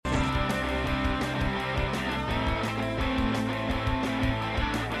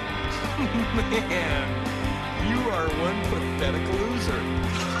Man, you are one pathetic loser.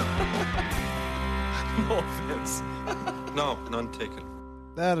 No offense. No, none taken.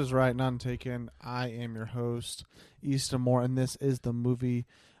 That is right, none taken. I am your host, Easton Moore, and this is the Movie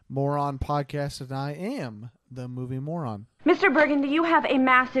Moron Podcast, and I am the Movie Moron. Mr. Burgundy, you have a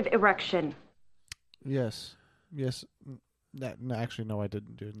massive erection. Yes. Actually, no, I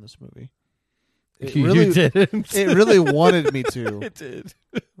didn't do it in this movie. You didn't. It really wanted me to. It did.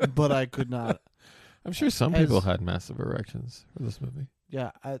 But I could not. I'm sure some people had massive erections for this movie.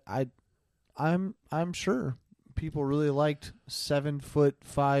 Yeah, I'm sure people really liked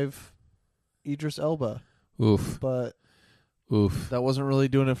 7'5" Idris Elba. Oof. But Oof. that wasn't really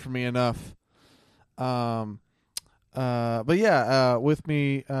doing it for me enough. But yeah, with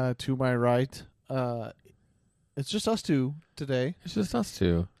me to my right, it's just us two today. It's just us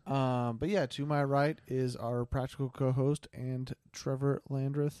two. But yeah, to my right is our practical co-host and Trevor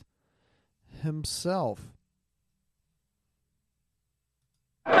Landreth himself.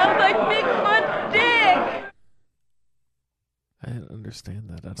 Smells like Bigfoot's dick! I didn't understand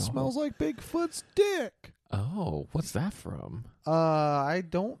that at all. Smells like Bigfoot's dick. Oh, what's that from? I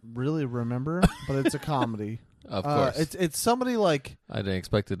don't really remember, but it's a comedy. Of course. It's somebody like I didn't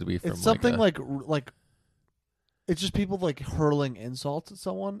expect it to be from it's something like it's just people like hurling insults at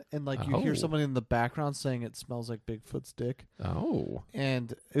someone, and like you hear Oh. somebody in the background saying it smells like Bigfoot's dick. Oh.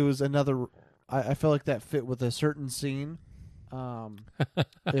 And it was another. I felt like that fit with a certain scene.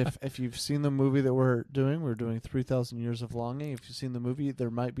 If you've seen the movie that we're doing 3,000 Years of Longing. If you've seen the movie,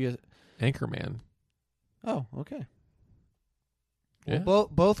 there might be a. Anchorman. Oh, okay. Yeah. Well,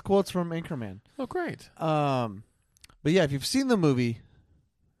 both quotes from Anchorman. Oh, great. But yeah, if you've seen the movie,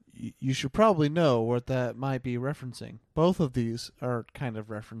 you should probably know what that might be referencing. Both of these are kind of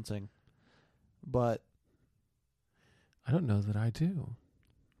referencing, but I don't know that I do.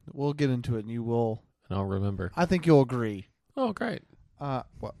 we'll get into it, and you will. And I'll remember. I think you'll agree. Oh, great.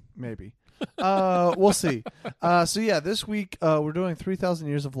 Well, maybe. We'll see. So yeah, this week we're doing 3,000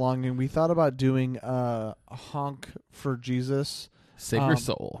 Years of Longing. We thought about doing Honk for Jesus. Save your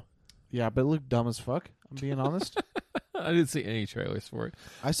soul. Yeah, but it looked dumb as fuck. I'm being honest. I didn't see any trailers for it.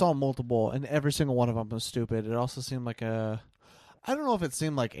 I saw multiple, and every single one of them was stupid. It also seemed like I don't know if it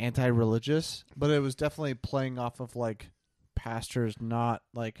seemed like anti-religious, but it was definitely playing off of like pastors not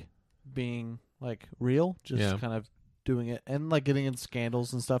like being like real, just kind of doing it and like getting in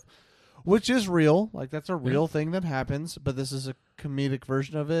scandals and stuff, which is real. Like that's a real thing that happens, but this is a comedic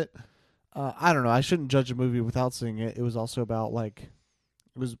version of it. I don't know. I shouldn't judge a movie without seeing it. It was also about like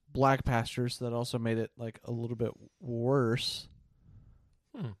it was black pastors that also made it like a little bit worse.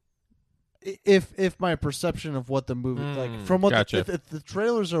 If my perception of what the movie like from what gotcha. if the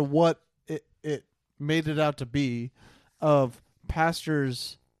trailers are what it made it out to be of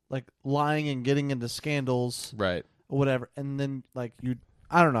pastors like lying and getting into scandals, Right. or whatever, and then like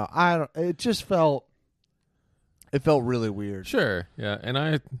I don't know, it just felt really weird. Sure. Yeah.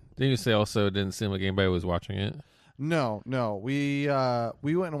 And didn't you say also it didn't seem like anybody was watching it? No, we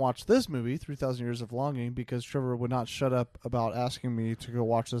went and watched this movie, 3,000 Years of Longing, because Trevor would not shut up about asking me to go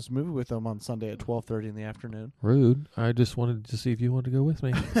watch this movie with him on Sunday at 12:30 in the afternoon. Rude. I just wanted to see if you wanted to go with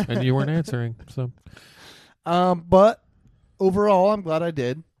me, and you weren't answering. So, but overall, I'm glad I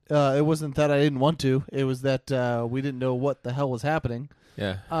did. It wasn't that I didn't want to; it was that we didn't know what the hell was happening.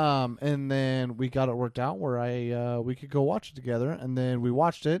 yeah. And then we got it worked out where we could go watch it together, and then we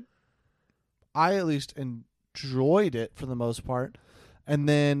watched it. I at least enjoyed it for the most part, and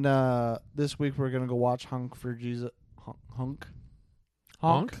then this week we're gonna go watch Honk for Jesus.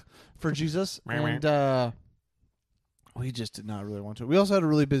 Honk for Jesus, and we just did not really want to. We also had a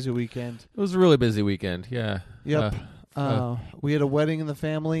really busy weekend. It was a really busy weekend. Yeah. Yep. We had a wedding in the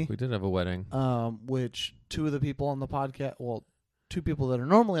family. We did have a wedding. Which two of the people on the podcast, well, two people that are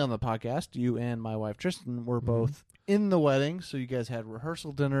normally on the podcast, you and my wife Tristan, were both in the wedding. So you guys had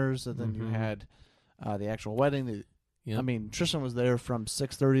rehearsal dinners, and then you had the actual wedding. Yep. I mean, Tristan was there from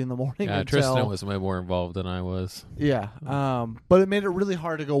 6:30 in the morning. Yeah, until, Tristan was way more involved than I was. Yeah. But it made it really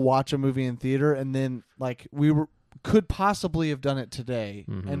hard to go watch a movie in theater, and then like could possibly have done it today,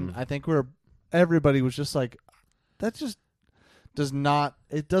 and I think everybody was just like, that just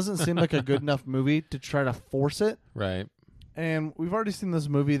it doesn't seem like a good enough movie to try to force it. Right. And we've already seen this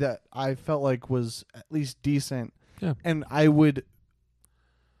movie that I felt like was at least decent. Yeah. And I would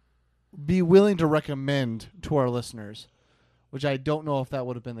be willing to recommend to our listeners, which I don't know if that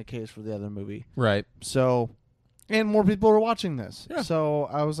would have been the case for the other movie. Right. So, and more people are watching this. Yeah. So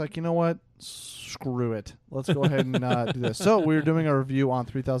I was like, you know what? screw it. Let's go ahead and do this. So we're doing a review on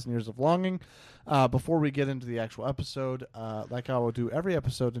 3,000 Years of Longing. Before we get into the actual episode, like I will do every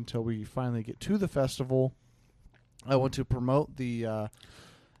episode until we finally get to the festival, I want to promote the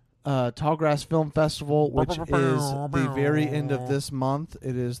Tallgrass Film Festival, which is the very end of this month.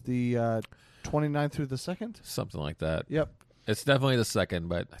 It is the 29th through the 2nd. Something like that. Yep. It's definitely the 2nd,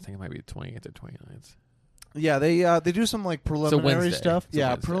 but I think it might be 28th or 29th. Yeah, they do some like preliminary Wednesday. stuff. It's a Yeah,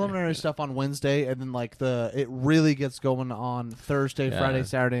 Wednesday. preliminary stuff on Wednesday, and then like it really gets going on Thursday, Yeah. Friday,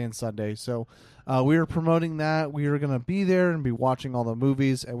 Saturday, and Sunday. So we are promoting that. We are going to be there and be watching all the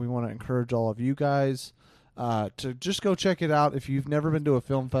movies, and we want to encourage all of you guys to just go check it out. If you've never been to a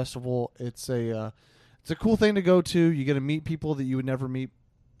film festival, it's a cool thing to go to. You get to meet people that you would never meet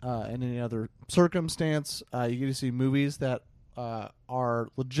in any other circumstance. You get to see movies that are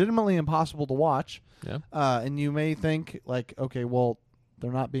legitimately impossible to watch. Yeah. And you may think, like, okay, well,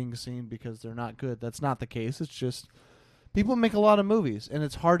 they're not being seen because they're not good. That's not the case. It's just people make a lot of movies, and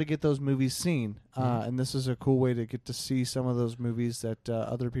it's hard to get those movies seen. And this is a cool way to get to see some of those movies that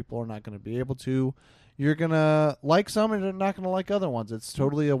other people are not going to be able to. You're going to like some, and you're not going to like other ones. It's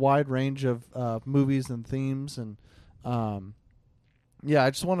totally a wide range of movies and themes. And, yeah,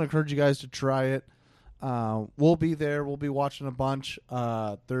 I just want to encourage you guys to try it. We'll be there. We'll be watching a bunch.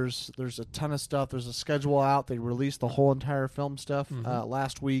 There's a ton of stuff. There's a schedule out. They released the whole entire film stuff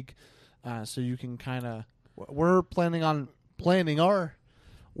last week, so you can kind of. We're planning our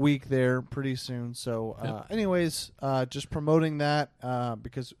week there pretty soon. So, anyways, just promoting that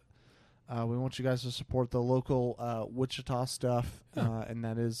because we want you guys to support the local Wichita stuff, and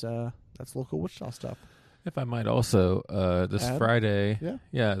that's local Wichita stuff. If I might also, this Add? Friday,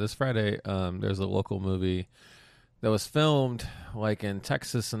 Yeah. this Friday, there's a local movie that was filmed like in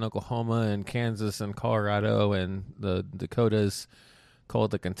Texas and Oklahoma and Kansas and Colorado and the Dakotas,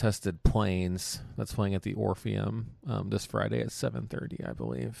 called The Contested Plains. That's playing at the Orpheum this Friday at 7:30, I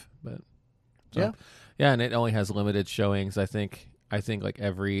believe. But yeah, and it only has limited showings. I think like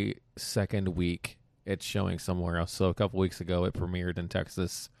every second week it's showing somewhere else. So a couple weeks ago it premiered in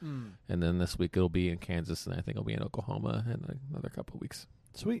Texas, and then this week it'll be in Kansas, and I think it'll be in Oklahoma in another couple of weeks.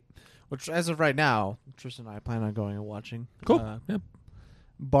 Sweet. Which, as of right now, Tristan and I plan on going and watching. Cool. Yeah.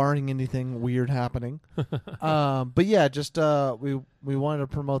 Barring anything weird happening. But yeah, just we wanted to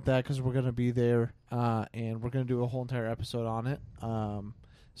promote that because we're going to be there, and we're going to do a whole entire episode on it.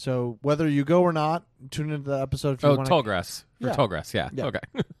 So whether you go or not, tune into the episode if you want. Tallgrass. Yeah. Tallgrass, yeah. Yeah. Okay.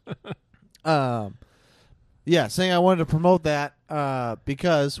 Yeah, saying I wanted to promote that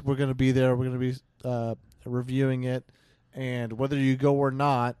because we're going to be there. We're going to be reviewing it, and whether you go or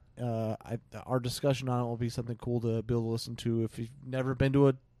not, our discussion on it will be something cool to be able to listen to. If you've never been to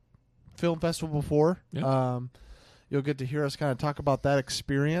a film festival before, you'll get to hear us kind of talk about that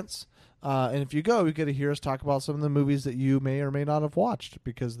experience. And if you go, you get to hear us talk about some of the movies that you may or may not have watched,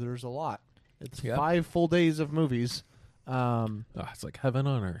 because there's a lot. It's 5 full days of movies. It's like heaven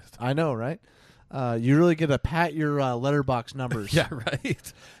on earth. I know, right? You really get to pat your letterbox numbers. Yeah,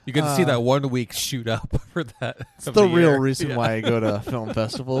 right. You get to see that 1 week shoot up for that. It's the real reason why I go to film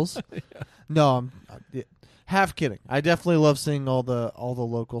festivals. No, I'm half kidding. I definitely love seeing all the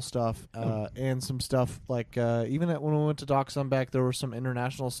local stuff and some stuff like even when we went to Doc Sunback, there was some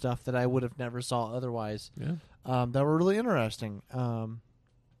international stuff that I would have never saw otherwise. Yeah. That were really interesting.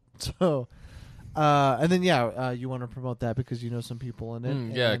 So. And then you want to promote that because you know some people in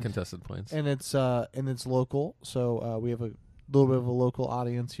it. Contested Plains, and it's local, so we have a little bit of a local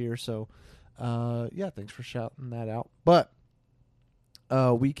audience here. So, thanks for shouting that out. But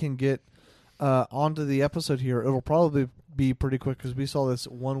we can get onto the episode here. It'll probably be pretty quick because we saw this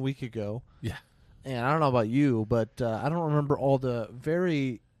 1 week ago. Yeah, and I don't know about you, but I don't remember all the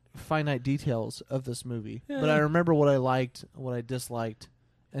very finite details of this movie. Yeah. But I remember what I liked, what I disliked,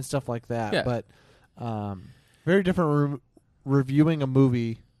 and stuff like that. Yeah. But very different reviewing a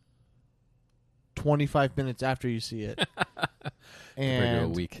movie 25 minutes after you see it. And a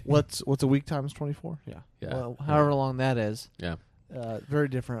week. What's a week times 24? Yeah. Well, however long that is. Yeah. Very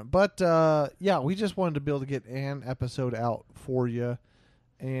different. But we just wanted to be able to get an episode out for you.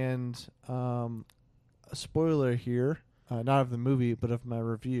 And a spoiler here, not of the movie, but of my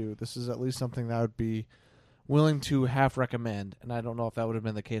review. This is at least something that I would be willing to half recommend, and I don't know if that would have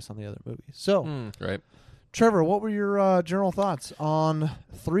been the case on the other movies. So, right. Trevor, what were your general thoughts on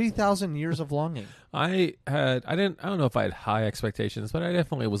 3,000 Years of Longing? I don't know if I had high expectations, but I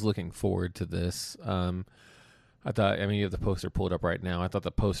definitely was looking forward to this. I thought, you have the poster pulled up right now. I thought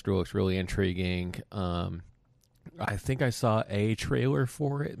the poster looked really intriguing. I think I saw a trailer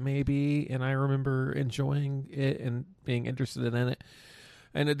for it maybe, and I remember enjoying it and being interested in it.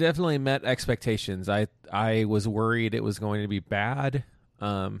 And it definitely met expectations. I was worried it was going to be bad,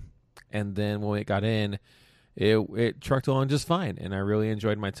 and then when it got in, it trucked along just fine, and I really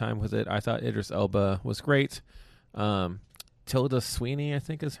enjoyed my time with it. I thought Idris Elba was great. Tilda Sweeney, I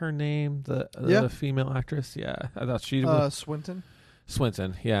think is her name, the female actress. Yeah, I thought she was Swinton.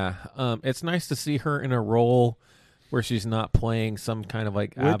 Yeah, it's nice to see her in a role where she's not playing some kind of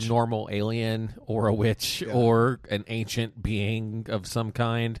like abnormal alien or a witch or an ancient being of some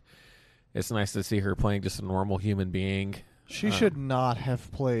kind. It's nice to see her playing just a normal human being. She should not have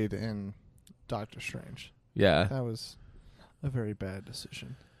played in Doctor Strange. Yeah. That was a very bad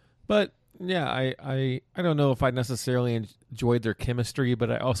decision. But yeah, I don't know if I necessarily enjoyed their chemistry, but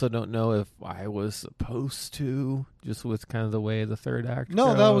I also don't know if I was supposed to, just with kind of the way the third act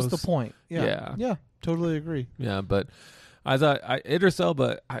goes. That was the point. Yeah. Yeah, totally agree. Yeah, but I thought Idris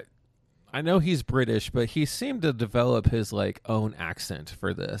Elba, I know he's British, but he seemed to develop his like own accent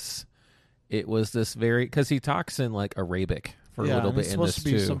for this. It was this because he talks in like Arabic for a little bit in this too. It's supposed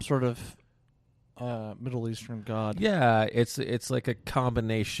to be some sort of Middle Eastern god. Yeah, it's like a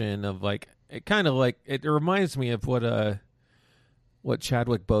combination of like it kind of like it reminds me of what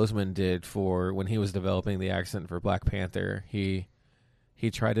Chadwick Boseman did for when he was developing the accent for Black Panther. He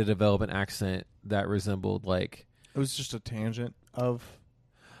tried to develop an accent that resembled like it was just a tangent of.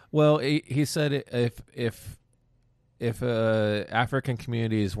 Well, he said if African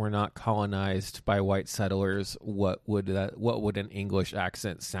communities were not colonized by white settlers, what would an English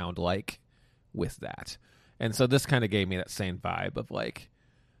accent sound like with that? And so this kind of gave me that same vibe of like,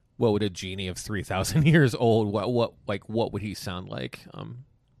 what would a genie of 3,000 years old? What would he sound like?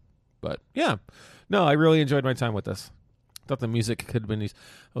 But yeah, no, I really enjoyed my time with this. Thought the music could have been. I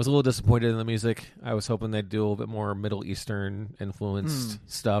was a little disappointed in the music. I was hoping they'd do a little bit more Middle Eastern influenced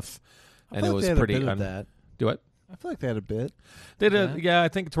stuff, and it was pretty. That. Do it. I feel like they had a bit. They did, yeah. I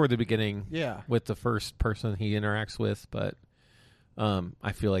think toward the beginning, yeah, with the first person he interacts with, but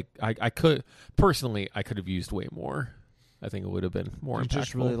I feel like I could personally I could have used way more. I think it would have been more impactful. You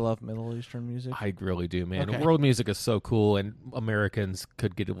just really love Middle Eastern music. I really do, man. Okay. World music is so cool, and Americans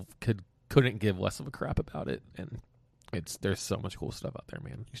couldn't give less of a crap about it, and there's so much cool stuff out there,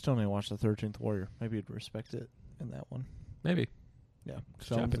 man. You still need to watch the 13th Warrior. Maybe you'd respect it in that one. Maybe. Yeah. It's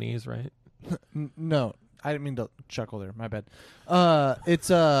Japanese, right? No, I didn't mean to chuckle there. My bad. It's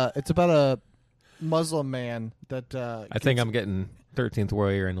about a Muslim man that. I think I'm getting 13th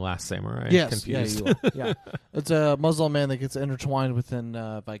Warrior and Last Samurai confused. Yeah, you are. Yeah. It's a Muslim man that gets intertwined within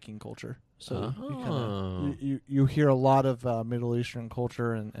Viking culture. So you hear a lot of Middle Eastern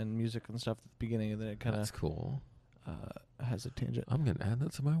culture and music and stuff at the beginning, and then it kind of that's cool. Has a tangent. I'm gonna add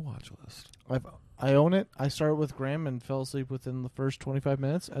that to my watch list. I own it. I started with Graham and fell asleep within the first 25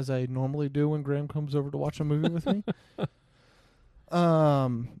 minutes, as I normally do when Graham comes over to watch a movie with me.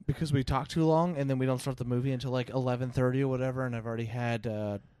 Because we talk too long, and then we don't start the movie until like 11:30 or whatever, and I've already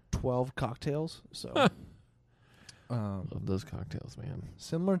had 12 cocktails. So, love those cocktails, man.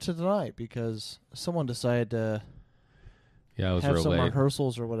 Similar to tonight, because someone decided to it was have real some late.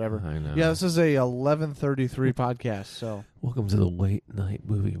 rehearsals or whatever. I know. Yeah, this is a 11:33 podcast. So, welcome to the late night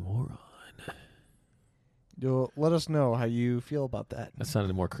movie moron. You'll let us know how you feel about that. That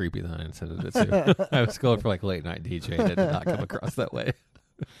sounded more creepy than I intended it to. I was going for like late night DJ, and it did not come across that way.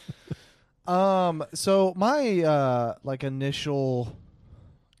 So my initial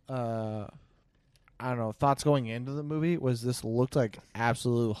I don't know, thoughts going into the movie was this looked like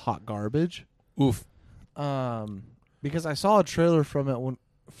absolute hot garbage. Oof. Because I saw a trailer from it when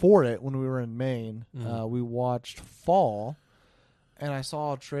we were in Maine. We watched Fall, and I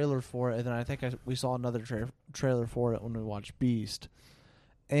saw a trailer for it, and then I think we saw another trailer for it when we watched Beast,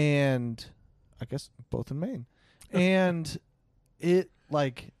 and I guess both in Maine, and it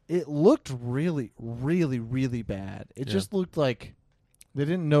looked really, really, really bad. It just looked like they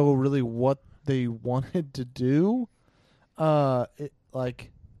didn't know really what they wanted to do. It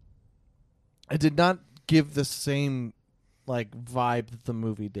did not give the same vibe that the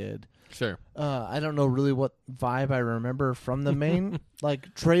movie did. Sure. I don't know really what vibe I remember from the main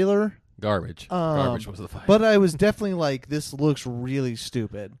trailer. Garbage. Garbage was the vibe. But I was definitely like, this looks really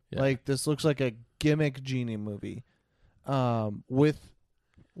stupid. Yeah. This looks like a gimmick genie movie. With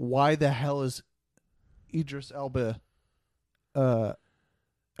why the hell is Idris Elba?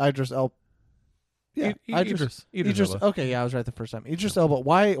 Idris Elba. Yeah, Idris Elba. Okay, yeah, I was right the first time. Idris Elba.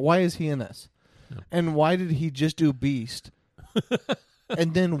 Why is he in this? Yeah. And why did he just do Beast?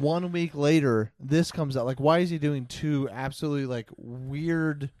 And then 1 week later, this comes out. Why is he doing two absolutely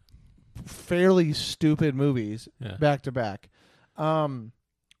weird, fairly stupid movies back to back? But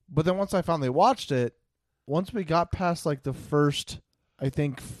then once I finally watched it, once we got past the first, I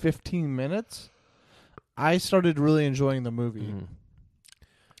think 15 minutes, I started really enjoying the movie.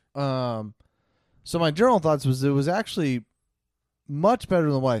 So my general thoughts was it was actually much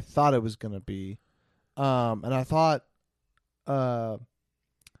better than what I thought it was going to be. And I thought, I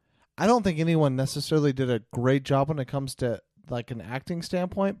don't think anyone necessarily did a great job when it comes to like an acting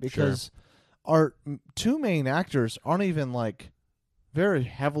standpoint, because our two main actors aren't even like very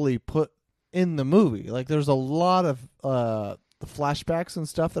heavily put in the movie. Like there's a lot of flashbacks and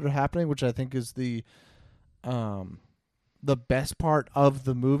stuff that are happening, which I think is the best part of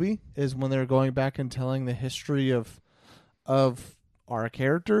the movie, is when they're going back and telling the history of our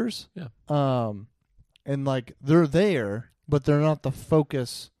characters. Yeah. And like they're there, but they're not the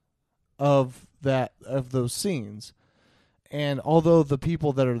focus of those scenes. And although the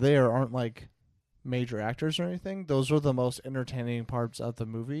people that are there aren't like major actors or anything, those are the most entertaining parts of the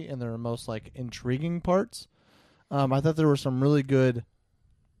movie, and they're the most like intriguing parts. I thought there were some really good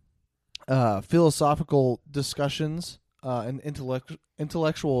philosophical discussions and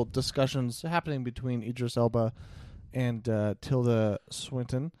intellectual discussions happening between Idris Elba and Tilda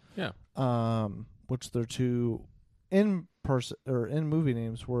Swinton. Yeah. Which their two in movie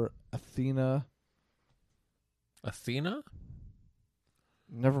names were Athena.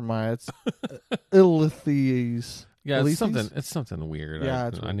 Never mind. It's Ilithies. Yeah, Ilithies? it's something weird. Yeah, I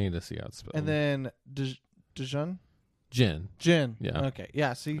it's weird. need to see how it's spelled. And then Dijon? Jin. Jin. Yeah. Okay.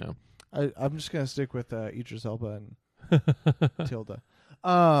 Yeah. See, Yeah. I'm just gonna stick with Idris Elba and Tilda.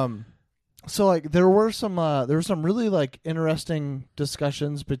 So like there were some really like interesting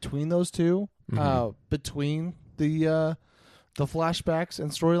discussions between those two, between the flashbacks and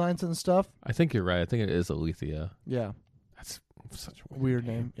storylines and stuff. I think you're right. I think it is Alethea. Yeah. That's such a Weird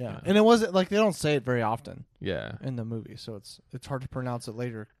name. Yeah. And it wasn't like they don't say it very often Yeah. in the movie, so it's hard to pronounce it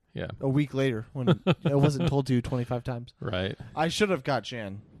later. Yeah. A week later when it wasn't told to you 25 times. Right. I should have got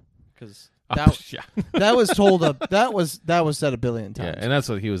Jan, because Yeah. that was told up. That was said a billion times. Yeah, and that's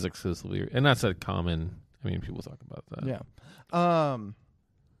what he was exclusively, and that's a common. I mean, people talk about that. Yeah.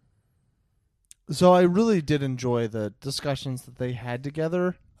 So I really did enjoy the discussions that they had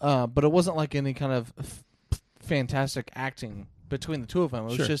together, but it wasn't like any kind of fantastic acting between the two of them.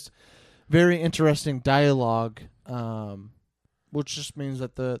 It was just very interesting dialogue, which just means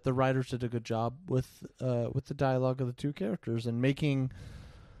that the writers did a good job with the dialogue of the two characters and making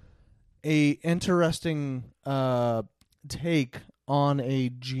a interesting take on a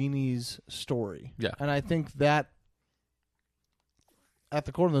genie's story. Yeah. And I think that at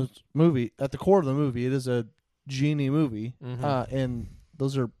the core of the movie, it is a genie movie, and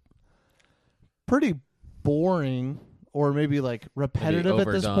those are pretty boring or maybe like repetitive at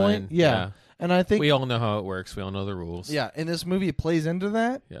this point. Yeah. And I think we all know how it works. We all know the rules. Yeah, and this movie plays into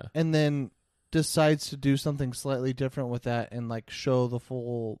that. Yeah. And then decides to do something slightly different with that and like show the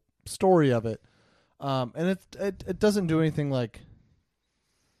full story of it. And it doesn't do anything like,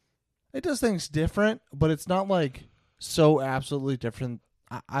 it does things different, but it's not like so absolutely different.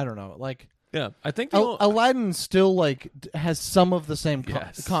 I don't know. Like, yeah, I think Aladdin still like has some of the same.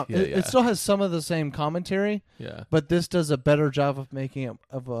 It still has some of the same commentary. Yeah, but this does a better job of making it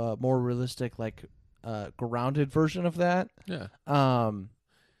of a more realistic, like grounded version of that. Yeah.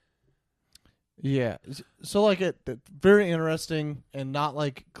 Yeah. So like it very interesting and not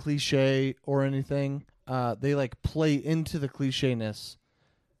like cliche or anything. They like play into the clichéness,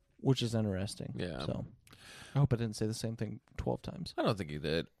 which is interesting. Yeah. So I hope I didn't say the same thing 12 times. I don't think you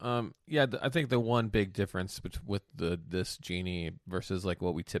did. Yeah, I think the one big difference with this genie versus like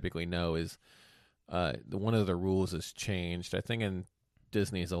what we typically know is one of the rules has changed. I think in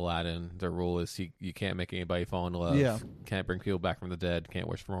Disney's Aladdin, the rule is you can't make anybody fall in love. Yeah. Can't bring people back from the dead. Can't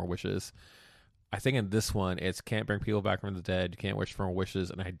wish for more wishes. I think in this one, it's can't bring people back from the dead. Can't wish for more wishes.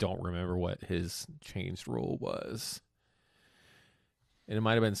 And I don't remember what his changed rule was. And it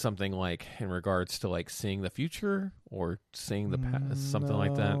might have been something like in regards to like seeing the future or seeing the past, something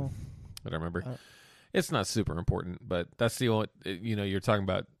like that. I don't remember. It's not super important, but that's the only, you're talking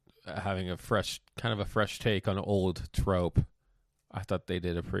about having a fresh take on an old trope. I thought they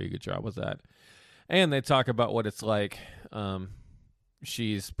did a pretty good job with that. And they talk about what it's like.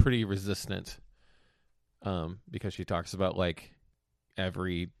 She's pretty resistant because she talks about like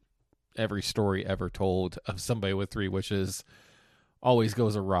every story ever told of somebody with 3 wishes always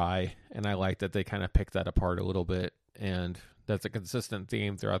goes awry, and I like that they kind of pick that apart a little bit, and that's a consistent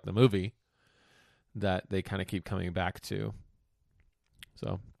theme throughout the movie that they kind of keep coming back to.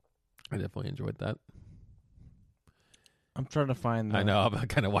 So I definitely enjoyed that. I'm trying to find. I know. I'm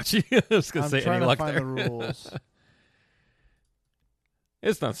kind of watching. I was going to say any luck there. I'm trying to find the rules.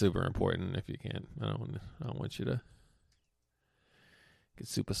 It's not super important if you can't. I don't want you to. get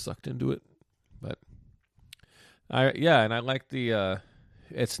super sucked into it. But and I like the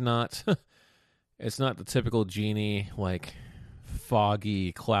it's not it's not the typical genie like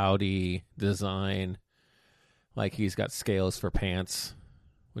foggy, cloudy design. Like he's got scales for pants,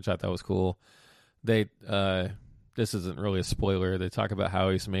 which I thought was cool. They this isn't really a spoiler. They talk about how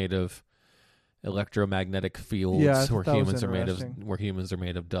he's made of electromagnetic fields Yeah, where humans are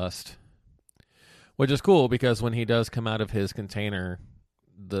made of dust. Which is cool because when he does come out of his container,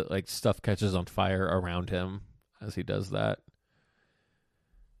 the like stuff catches on fire around him as he does that.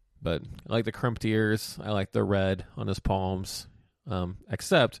 But I like the crimped ears. I like the red on his palms.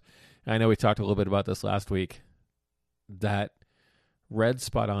 Except, I know we talked a little bit about this last week, that red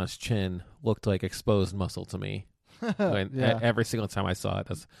spot on his chin looked like exposed muscle to me. Every single time I saw it.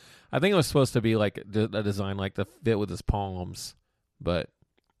 I think it was supposed to be like a design like the fit with his palms, but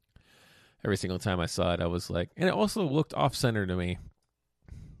every single time I saw it, I was like, and it also looked off-center to me.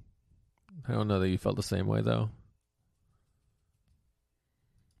 I don't know that you felt the same way, though.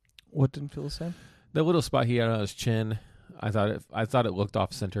 What didn't feel the same? The little spot he had on his chin, I thought it looked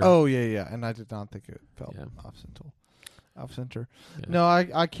off-center. Oh, yeah. And I did not think it felt off-center. Yeah. No,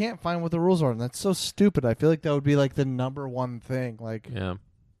 I can't find what the rules are, and that's so stupid. I feel like that would be like the number one thing. Like, yeah.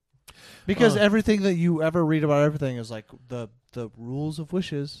 Because everything that you ever read about everything is like the rules of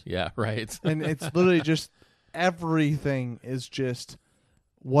wishes. Yeah, right. And it's literally just everything is just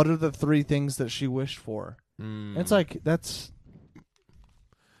what are the 3 things that she wished for? It's like that's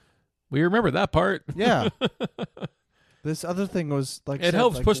we remember that part. Yeah. This other thing was like it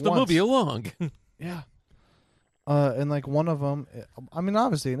helps push the movie along. Yeah. And like one of them, I mean,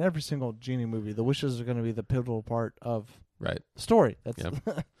 obviously in every single genie movie, the wishes are going to be the pivotal part of the story. That's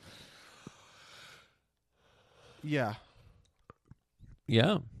yeah.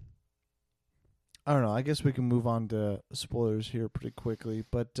 Yeah. I don't know. I guess we can move on to spoilers here pretty quickly,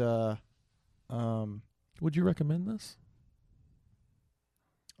 but would you recommend this?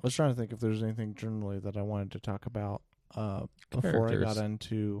 I was trying to think if there's anything generally that I wanted to talk about before I got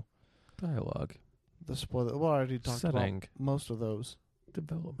into dialogue. The spoiler. Well, I already talked about most of those.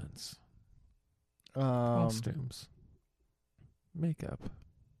 Developments. Costumes. Makeup.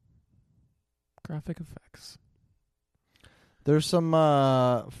 Graphic effects. There's some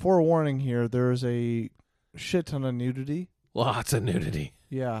forewarning here. There's a shit ton of nudity. Lots of nudity.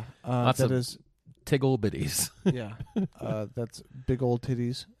 Yeah. Lots of tiggle bitties. Yeah. That's big old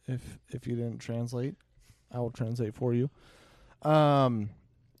titties. If you didn't translate, I will translate for you.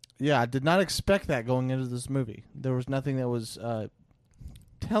 Yeah, I did not expect that going into this movie. There was nothing that was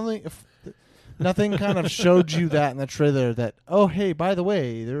nothing kind of showed you that in the trailer that, oh, hey, by the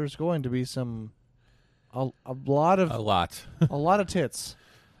way, there's going to be a lot of tits.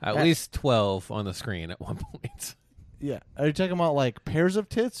 At least 12 on the screen at one point. Yeah. Are you talking about like pairs of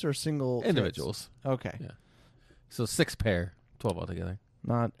tits or single individuals? Tits? Okay. Yeah. So 6 pair, 12 altogether.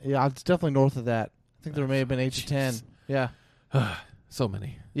 Yeah, it's definitely north of that. I think there may have been 8 to 10. Yeah. So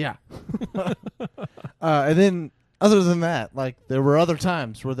many. Yeah. And then, other than that, like, there were other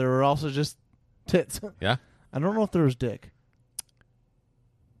times where there were also just tits. Yeah. I don't know if there was dick.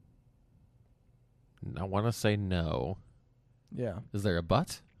 I want to say no. Yeah. Is there a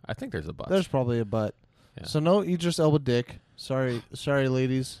butt? I think there's a butt. There's probably a butt. Yeah. So no Idris Elba dick. Sorry,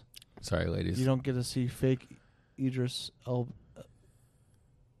 ladies. Sorry, ladies. You don't get to see fake Idris Elba.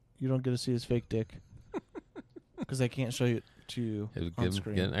 You don't get to see his fake dick. Because they can't show it to you on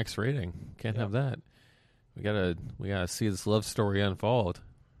screen. Get an X rating. Can't have that. We gotta see this love story unfold.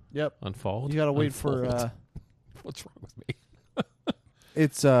 Yep. Unfold. You gotta wait for. What's wrong with me?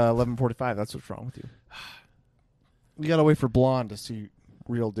 It's 11:45. That's what's wrong with you. You gotta wait for Blonde to see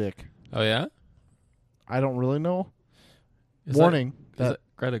real dick. Oh yeah. I don't really know. Is Warning. That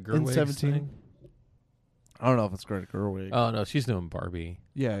Greta Gerwig in 17. thing? I don't know if it's Greta Gerwig. Oh no, she's doing Barbie.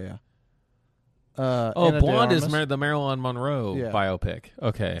 Yeah. Blonde is the Marilyn Monroe biopic.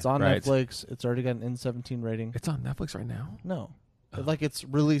 Okay, it's on Netflix. It's already got an N17 rating. It's on Netflix right now. No, like it's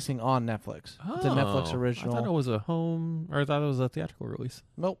releasing on Netflix. It's a Netflix original. I thought it was I thought it was a theatrical release.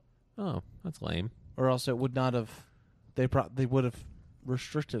 Nope. Oh, that's lame. Or else it would not have. They would have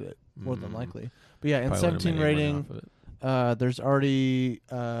restricted it more than likely. But yeah, N17 rating. There's already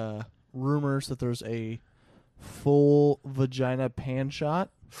rumors that there's a full vagina pan shot.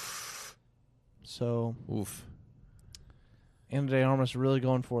 So, oof. Ana de Armas really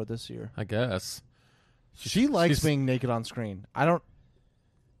going for it this year. I guess. She likes being naked on screen. I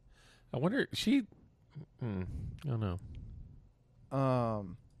wonder, I don't know.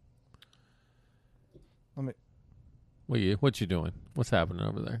 What you doing? What's happening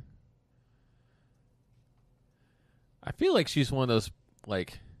over there? I feel like she's one of those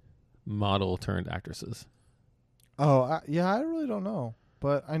like model turned actresses? Oh, yeah, I really don't know.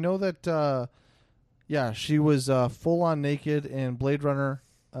 But I know that, yeah, she was full on naked in Blade Runner,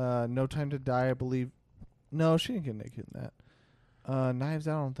 No Time to Die, I believe. No, she didn't get naked in that. Knives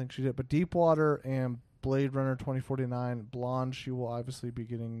Out, I don't think she did. But Deepwater and Blade Runner 2049, Blonde, she will obviously be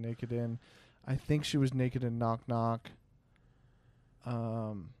getting naked in. I think she was naked in Knock Knock.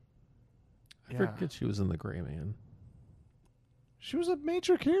 I Yeah. forget she was in The Gray Man. She was a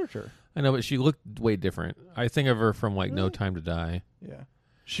major character. I know, but she looked way different. I think of her from like No Really? Time to Die. Yeah.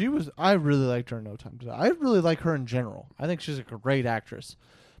 She was. I really liked her in No Time to Die. I really like her in general. I think she's a great actress.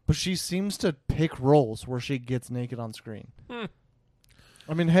 But she seems to pick roles where she gets naked on screen.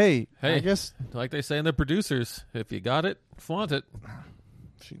 I mean, hey, I guess Like they say in The Producers, if you got it, flaunt it.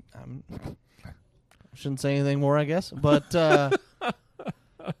 she shouldn't say anything more, I guess. But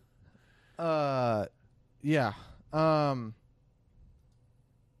yeah.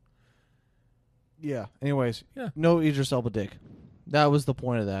 Yeah. Anyways, Yeah. no Idris Elba dick. That was the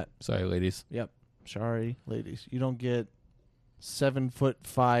point of that. Sorry, ladies. Yep. Sorry, ladies. You don't get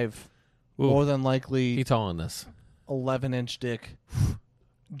 7'5", Ooh. more than likely He's tall on this. 11-inch dick.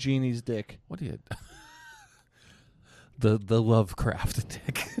 Genie's dick. What do you? the Lovecraft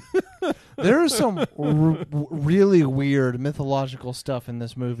dick. There is some really weird mythological stuff in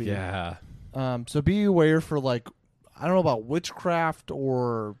this movie. Yeah. So be aware for like, I don't know about witchcraft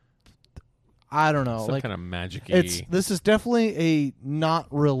or I don't know, Some like kind of magic-y. this is definitely a not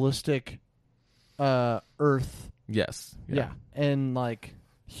realistic Earth. Yes. Yeah. And like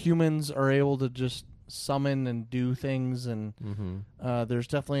humans are able to just summon and do things, and there's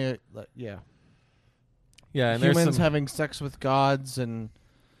definitely yeah. Yeah, and humans there's some, having sex with gods and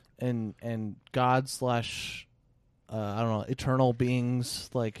gods slash I don't know, eternal beings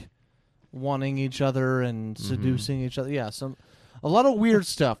like wanting each other and seducing each other. Yeah, a lot of weird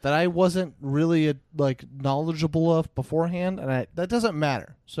stuff that I wasn't really like knowledgeable of beforehand, and that doesn't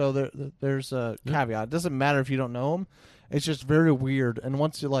matter. So there's a caveat. It doesn't matter if you don't know them. It's just very weird. And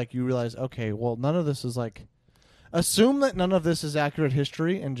once you realize, okay, well, none of this is like, assume that none of this is accurate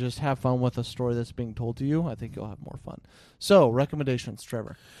history, and just have fun with a story that's being told to you. I think you'll have more fun. So recommendations,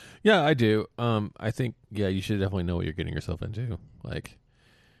 Trevor. Yeah, I do. I think you should definitely know what you're getting yourself into. Like,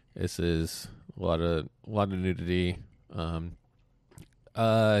 this is a lot of nudity.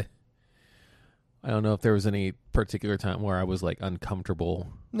 I don't know if there was any particular time where I was like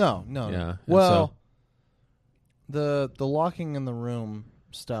uncomfortable. No. Yeah. Well, the locking in the room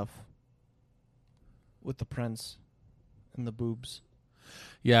stuff with the prince and the boobs.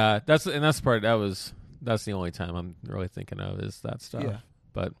 Yeah, that's the only time I'm really thinking of is that stuff. Yeah.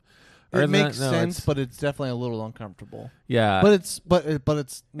 But It makes sense, but it's definitely a little uncomfortable. yeah, But it's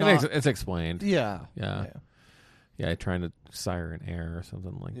not. it's explained. Yeah. Yeah, trying to siren air or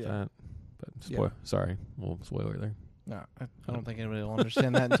something like that. But sorry, well, spoiler there. No, I don't think anybody will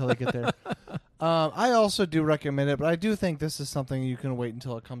understand that until they get there. I also do recommend it, but I do think this is something you can wait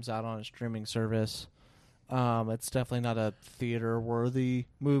until it comes out on a streaming service. It's definitely not a theater-worthy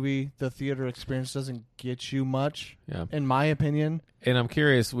movie. The theater experience doesn't get you much, in my opinion. And I'm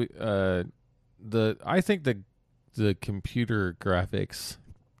curious. I think the computer graphics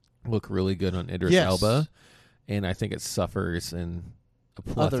look really good on Idris Elba, and I think it suffers in a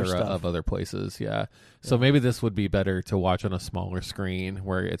plethora of other places. Yeah. So maybe this would be better to watch on a smaller screen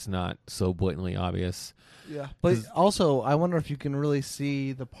where it's not so blatantly obvious. Yeah. But also, I wonder if you can really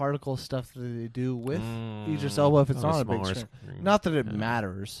see the particle stuff that they do with Idris Elba if it's on not a a big smaller screen. screen. Not that it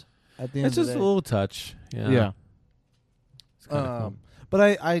matters at the end It's of just the a day. little touch. Yeah. Yeah. It's kind of cool.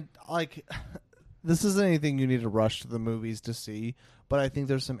 But I like, this isn't anything you need to rush to the movies to see, but I think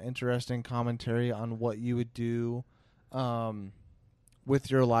there's some interesting commentary on what you would do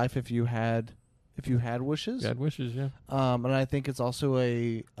with your life if you had wishes. God wishes, yeah. And I think it's also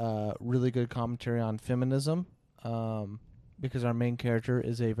a really good commentary on feminism, because our main character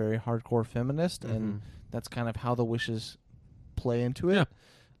is a very hardcore feminist, and that's kind of how the wishes play into it.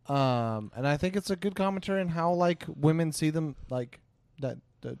 Yeah. And I think it's a good commentary on how like women see them, like that.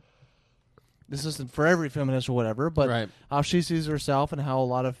 This isn't for every feminist or whatever, but how she sees herself and how a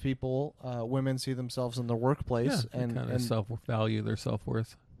lot of people, women, see themselves in the workplace and kind of self-value, their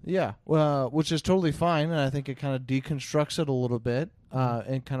self-worth. Yeah, which is totally fine, and I think it kind of deconstructs it a little bit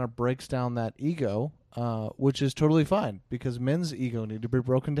and kind of breaks down that ego, which is totally fine because men's ego need to be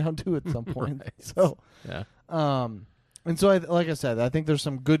broken down too at some point. Right. So, yeah, and so like I said, I think there's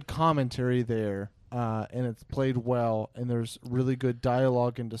some good commentary there, and it's played well, and there's really good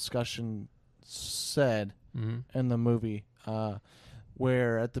dialogue and discussion said in the movie.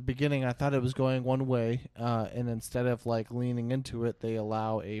 where at the beginning I thought it was going one way, and instead of like leaning into it, they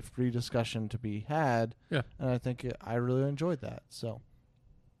allow a free discussion to be had. Yeah. And I think I really enjoyed that. So,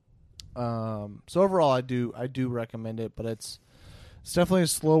 so overall, I do recommend it, but it's definitely a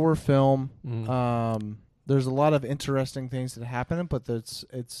slower film. There's a lot of interesting things that happen, but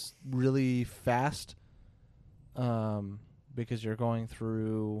it's really fast, because you're going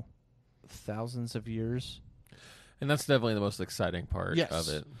through thousands of years. And that's definitely the most exciting part Yes.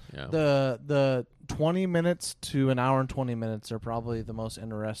 of it. Yeah. The 20 minutes to an hour and 20 minutes are probably the most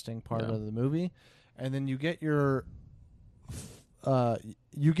interesting part Yeah. of the movie, and then you get your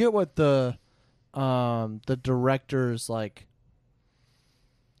you get what the directors like,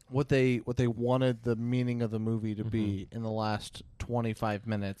 what they wanted the meaning of the movie to be in the last 25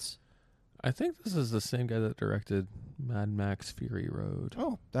 minutes. I think this is the same guy that directed Mad Max Fury Road.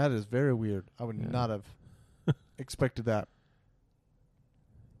 Oh, that is very weird. I would Yeah. not have expected that.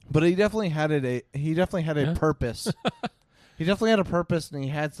 But he definitely had a Yeah. purpose. He definitely had a purpose, and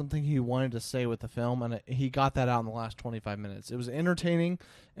he had something he wanted to say with the film, and he got that out in the last 25 minutes. It was entertaining,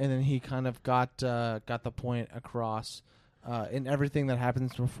 and then he kind of got the point across. And everything that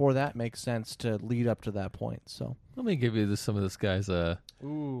happens before that makes sense to lead up to that point. So, Let me give you some of this guy's ooh,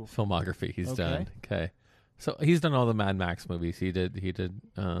 filmography he's Okay. done. Okay. So he's done all the Mad Max movies. He did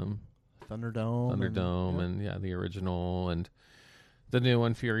Thunderdome, Thunderdome and the original and the new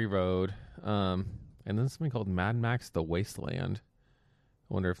one, Fury Road. And then something called Mad Max The Wasteland.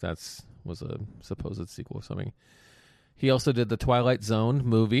 I wonder if was a supposed sequel or something. He also did the Twilight Zone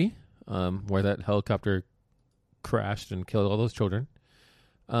movie, where that helicopter crashed and killed all those children.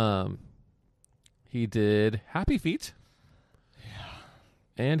 He did Happy Feet. Yeah.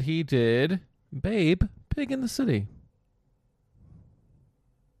 And he did Babe, Pig in the City.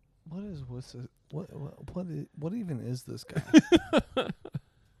 what even is this guy?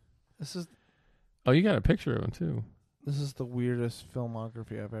 Oh, you got a picture of him too. This is the weirdest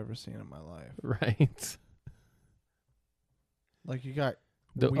filmography I've ever seen in my life. Right. Like you got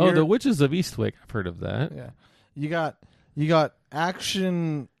The Witches of Eastwick. I've heard of that. yeah, you got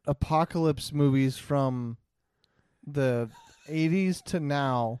action apocalypse movies from the 80s to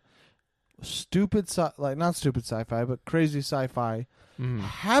now. Not stupid sci-fi, but crazy sci-fi.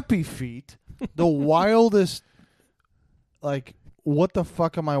 Happy Feet, the wildest. Like, what the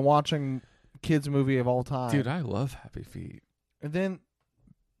fuck am I watching? Kids movie of all time, Dude, I love Happy Feet. And then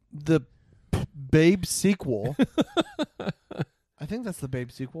the Babe sequel. I think that's the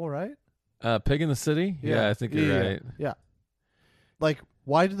Babe sequel, right? Pig in the City? Yeah, I think you're right. Yeah. Like,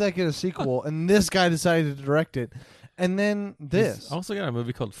 why did that get a sequel? And this guy decided to direct it. And then this. He's also got a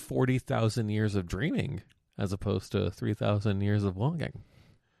movie called 40,000 Years of Dreaming, as opposed to 3,000 Years of Longing.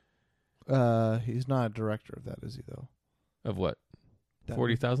 He's not a director of that, is he, though? Of what? That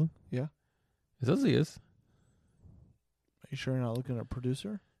 40,000? Yeah. It says he is. Are you sure you're not looking at a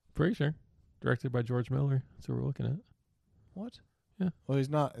producer? Pretty sure. Directed by George Miller. That's what we're looking at. What? Yeah. Well, he's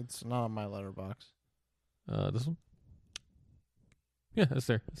not. It's not on my letterbox. This one? Yeah, it's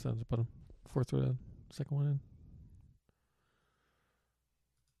there. It sounds about him. Fourth row down. Second one in.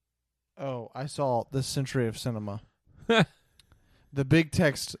 Oh, I saw This Century of Cinema. The big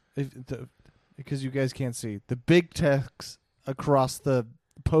text, because you guys can't see, the big text across the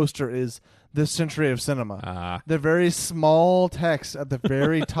poster is This Century of Cinema. The very small text at the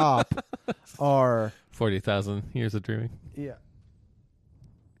very top are 40,000 Years of Dreaming. yeah.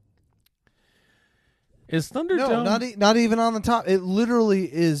 Is Thunderdome? No, not even on the top. It literally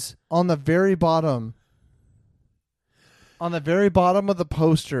is on the very bottom. On the very bottom of the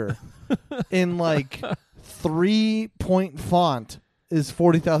poster, in like 3-point font, is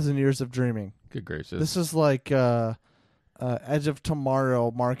 40,000 Years of Dreaming. Good gracious. This is like Edge of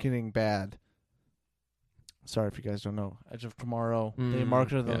Tomorrow marketing bad. Sorry if you guys don't know. Edge of Tomorrow. They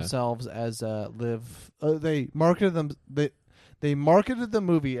marketed themselves as Live. They marketed them. They marketed the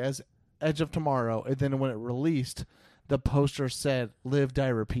movie as Edge of Tomorrow, and then when it released, the poster said "Live, Die,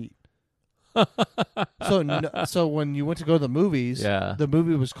 Repeat." So when you went to go to the movies, the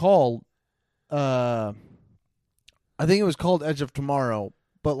movie was called. I think it was called Edge of Tomorrow,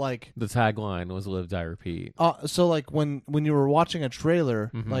 but like the tagline was "Live, Die, Repeat." So like when you were watching a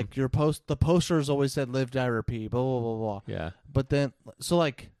trailer, like the posters always said "Live, Die, Repeat," blah blah blah blah. Yeah. But then, so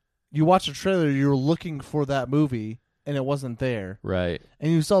like you watch a trailer, you're looking for that movie, and it wasn't there. Right.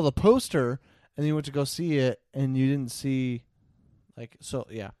 And you saw the poster, and you went to go see it, and you didn't see, like, so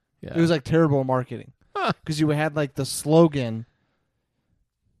yeah. It was like terrible marketing because you had like the slogan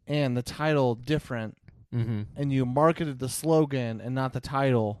and the title different. And you marketed the slogan and not the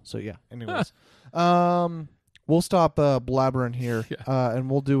title. So yeah. Anyways, what we'll stop blabbering here, Yeah. and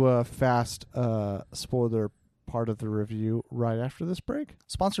we'll do a fast spoiler part of the review right after this break.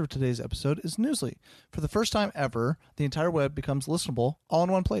 Sponsor of today's episode is Newsly. For the first time ever, the entire web becomes listenable all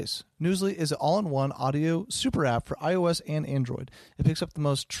in one place. Newsly is an all-in-one audio super app for iOS and Android. It picks up the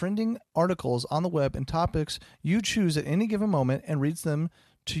most trending articles on the web and topics you choose at any given moment and reads them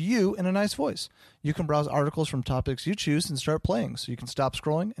to you in a nice voice. You can browse articles from topics you choose and start playing, so you can stop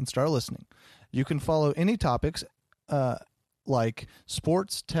scrolling and start listening. You can follow any topics like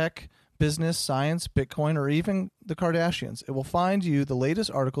sports, tech, business, science, Bitcoin, or even the Kardashians. It will find you the latest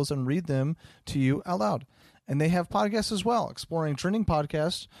articles and read them to you out loud. And they have podcasts as well, exploring trending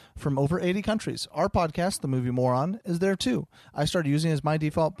podcasts from over 80 countries. Our podcast, The Movie Moron, is there too. I started using it as my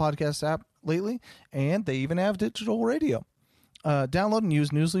default podcast app lately, and they even have digital radio. Download and use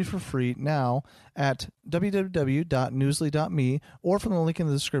Newsly for free now at www.newsly.me or from the link in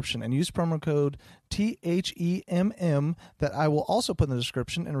the description, and use promo code THEMM that I will also put in the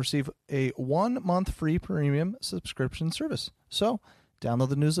description and receive a 1-month free premium subscription service. So download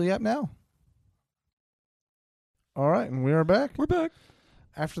the Newsly app now. All right, and we are back. We're back.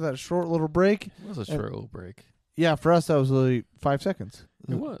 After that short little break. It was a short little break. Yeah, for us that was really 5 seconds.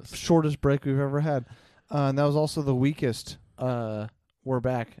 It was. Shortest break we've ever had. And that was also the weakest we're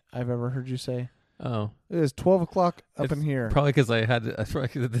back I've ever heard you say. Oh. It is 12 o'clock up It's in here. Probably because I probably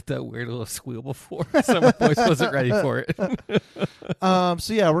did that weird little squeal before, so my voice wasn't ready for it.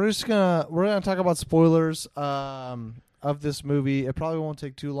 So yeah, we're gonna talk about spoilers of this movie. It probably won't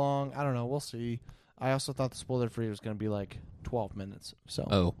take too long. I don't know. We'll see. I also thought the spoiler free was gonna be like 12 minutes. So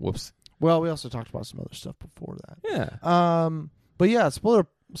Oh, whoops. well, we also talked about some other stuff before that. Yeah. But yeah, spoiler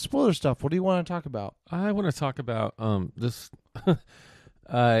stuff. What do you want to talk about? I want to talk about this.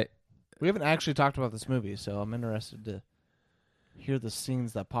 We haven't actually talked about this movie, so I'm interested to hear the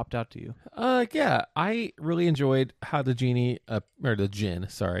scenes that popped out to you. Yeah, I really enjoyed how the genie, or the djinn,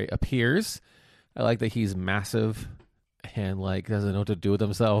 appears. I like that he's massive and like doesn't know what to do with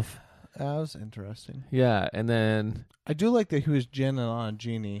himself. That was interesting. Yeah, and then I do like that he was Jinn and not a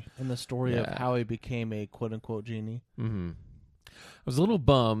genie in the story of Yeah. how he became a quote unquote genie. I was a little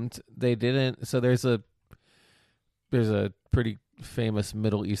bummed they didn't. So there's a pretty famous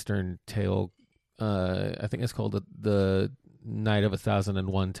Middle Eastern tale. I think it's called the Night of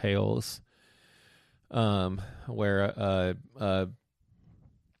 1,001 Tales, where a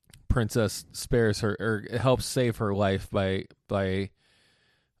princess spares her or helps save her life by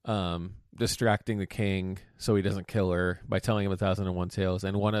distracting the king so he doesn't kill her by telling him 1,001 tales.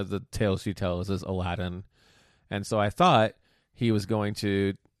 And one of the tales she tells is Aladdin. And so I thought one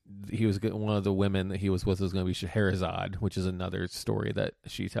of the women that he was with was going to be Scheherazade, which is another story that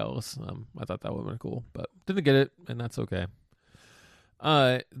she tells. I thought that would have been cool, but didn't get it, and that's okay.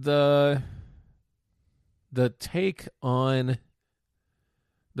 The take on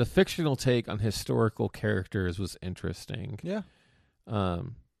the fictional take on historical characters was interesting. Yeah.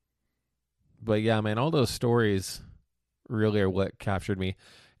 But yeah, man, all those stories really are what captured me,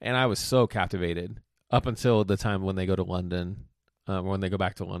 and I was so captivated up until the time when they go to London. When they go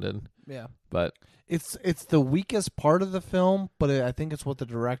back to London. Yeah. But It's the weakest part of the film, but I think it's what the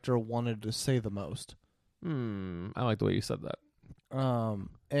director wanted to say the most. I like the way you said that.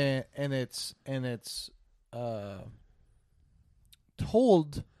 And it's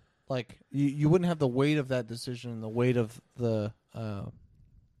told like you wouldn't have the weight of that decision and the weight of the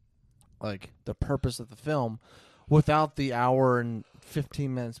like the purpose of the film without the hour and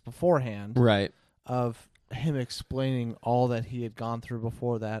 15 minutes beforehand Right. of him explaining all that he had gone through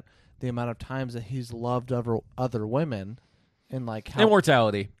before that, the amount of times that he's loved other women, and like how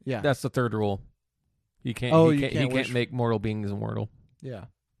Immortality. yeah That's the third rule. You can't. Oh, he you can't wish- make mortal beings immortal. yeah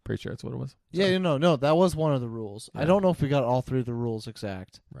Pretty sure that's what it was. yeah no that was one of the rules. I Yeah. don't know if we got all three of the rules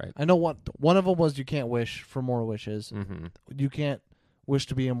exact. Right. I know one of them was you can't wish for more wishes. Mm-hmm. You can't wish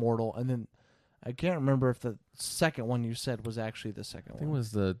to be immortal, and then I can't remember if the second one you said was actually the second I think it one.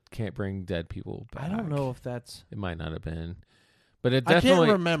 was the can't bring dead people back. I don't know if that's. It might not have been, but it I definitely.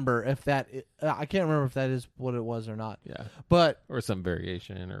 can't remember if that. I can't remember if that is what it was or not. Yeah. But Or some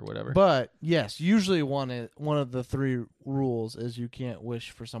variation or whatever. But yes, usually one of the three rules is you can't wish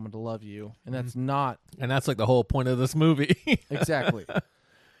for someone to love you, and that's not and that's like the whole point of this movie. exactly.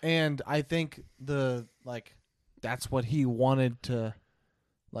 And I think that's what he wanted to,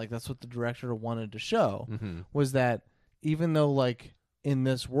 that's what the director wanted to show was that even though like in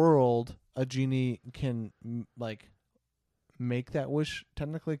this world a genie can make that wish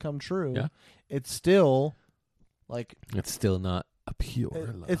technically come true, Yeah. it's still It's still not a pure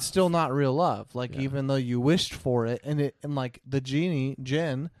love. it's still not real love. Yeah. Even though you wished for it, and the genie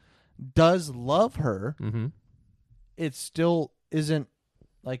Jen does love her, Mm-hmm. it still isn't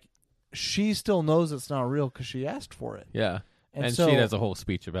like she still knows it's not real because she asked for it. Yeah. And so, she does a whole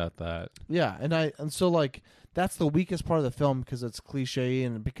speech about that. Yeah, and so like that's the weakest part of the film because it's cliche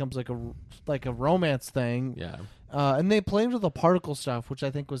and it becomes like a romance thing. Yeah. And they played with the particle stuff, which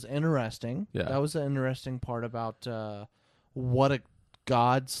I think was interesting. Yeah. That was the interesting part about what a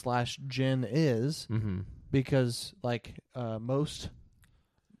god / djinn is, because like most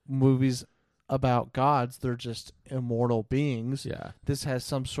movies about gods, they're just immortal beings. Yeah. This has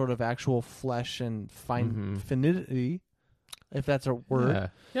some sort of actual flesh and finity, if that's a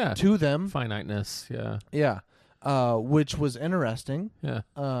word, Yeah. to them. Finiteness. Yeah. Yeah. Which was interesting. Yeah.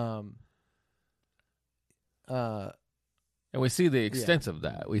 And we see the extent of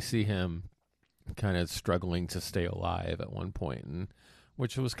that. We see him kind of struggling to stay alive at one point, and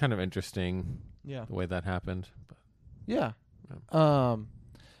which was kind of interesting. Yeah. The way that happened. But, yeah.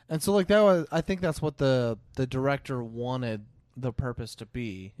 And so like that was, I think that's what the director wanted the purpose to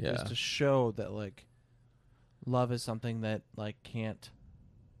be, is to show that like love is something that like can't,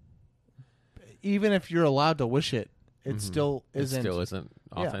 even if you're allowed to wish it, it still isn't. It still isn't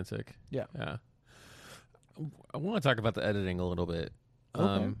authentic. Yeah. Yeah. I want to talk about the editing a little bit.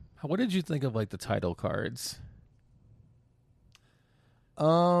 Okay. What did you think of like the title cards?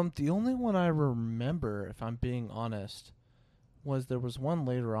 The only one I remember, if I'm being honest, was there was one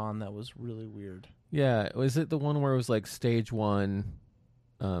later on that was really weird. Yeah, was it the one where it was like stage 1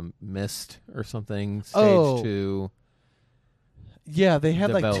 missed or something? Stage 2. Yeah, they had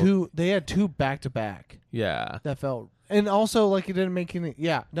Develop. like two. They had two back to back. Yeah. That felt, and also like it didn't make any.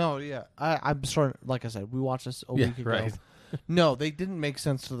 Yeah, no, yeah. I'm starting. Like I said, we watched this a week ago. Right. No, they didn't make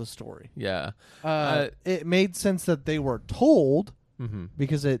sense to the story. Yeah. It made sense that they were told Mhm.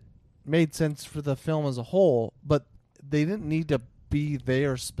 because it made sense for the film as a whole, but they didn't need to be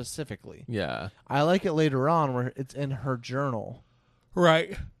there specifically. Yeah. I like it later on where it's in her journal.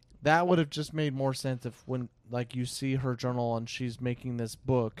 Right. That would have just made more sense if when like you see her journal and she's making this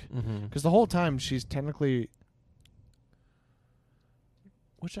book, because the whole time she's technically,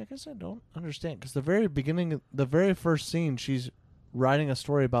 which I guess I don't understand, because the very beginning, the very first scene, she's writing a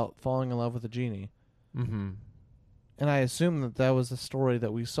story about falling in love with a genie, and I assume that that was the story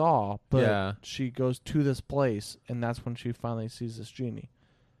that we saw, but she goes to this place and that's when she finally sees this genie.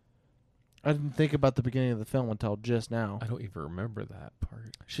 I didn't think about the beginning of the film until just now. I don't even remember that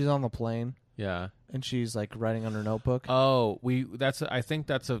part. She's on the plane. Yeah. And she's like writing on her notebook. Oh, I think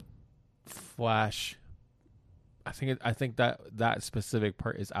that's a flash. I think that specific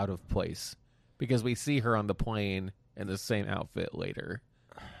part is out of place because we see her on the plane in the same outfit later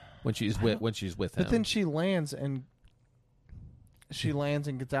when she's with him. But then she lands and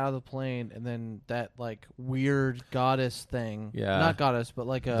gets out of the plane, and then that like weird goddess thing. Yeah. Not goddess, but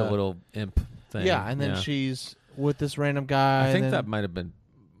like the little imp thing. Yeah, and then she's with this random guy. I think that might have been,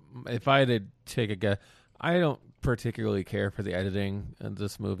 if I had to take a guess, I don't particularly care for the editing in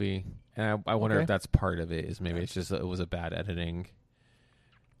this movie, and I wonder if that's part of it. Is maybe it's just it was a bad editing,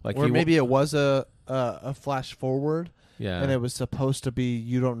 like or maybe it was a flash forward. Yeah, and it was supposed to be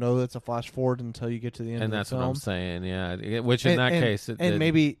you don't know that's a flash forward until you get to the end. And of the film. And that's what I'm saying. Yeah, which in that case,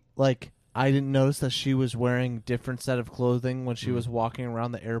 maybe like I didn't notice that she was wearing different set of clothing when she was walking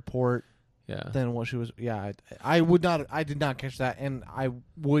around the airport. Yeah. Than what she was. Yeah, I would not. I did not catch that, and I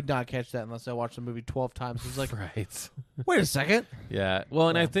would not catch that unless I watched the movie 12 times. It's like, right. Wait a second. Yeah. Well,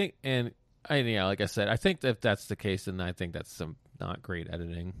 and I think, like I said, I think that if that's the case, then I think that's some not great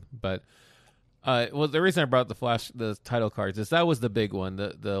editing. But well, the reason I brought the title cards is that was the big one.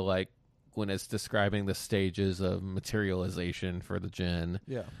 The like when it's describing the stages of materialization for the djinn.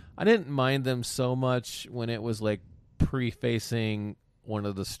 Yeah. I didn't mind them so much when it was like prefacing one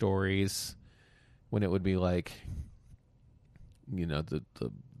of the stories, when it would be like, you know, the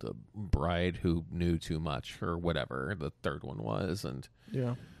bride who knew too much or whatever the third one was. And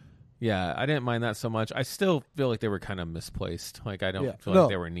yeah, I didn't mind that so much. I still feel like they were kind of misplaced. Like I don't feel like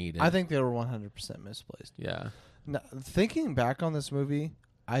they were needed. I think they were 100% misplaced. Yeah. Now, thinking back on this movie,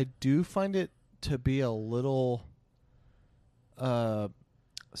 I do find it to be a little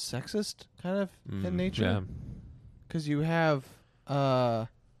sexist kind of in nature. Yeah. Because you have the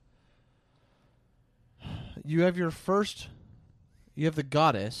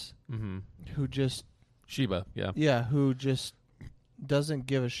goddess who just Sheba, who just doesn't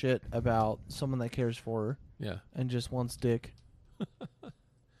give a shit about someone that cares for her, and just wants dick,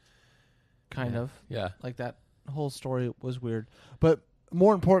 kind of, like that whole story was weird. But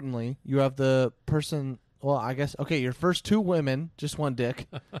more importantly, you have the person. Well, I guess your first two women just want dick.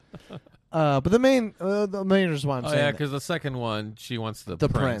 But the main is what I'm saying. Yeah, because the second one, she wants the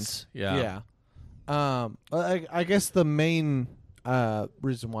prince. Yeah. I guess the main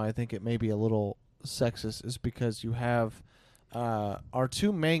reason why I think it may be a little sexist is because you have our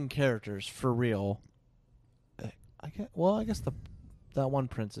two main characters for real. I guess that one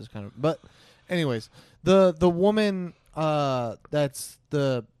prince is kind of, but anyways, the woman that's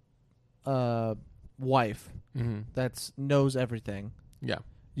the wife that knows everything. Yeah.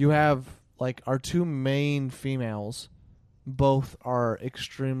 You have like our two main females, both are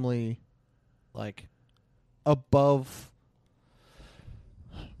extremely like above,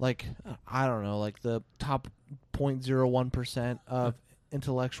 like I don't know, like the top 0.01% of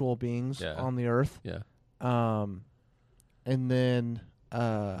intellectual beings on the earth. Yeah. And then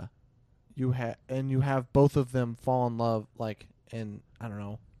you have both of them fall in love, like, and I don't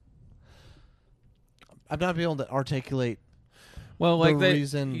know. I'm not being able to articulate. Well, like the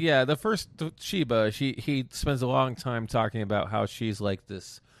reason. Yeah, the first Sheba, he spends a long time talking about how she's like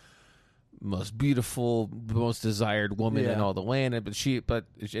this most beautiful, most desired woman in all the land, but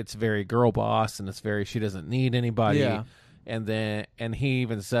it's very girl boss, and she doesn't need anybody. Yeah. And he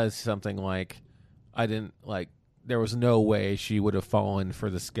even says something like, there was no way she would have fallen for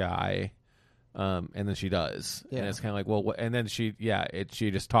this guy. And then she does. Yeah. And it's kind of like, well, what? And then she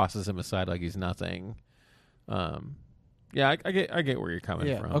just tosses him aside like he's nothing. I get where you're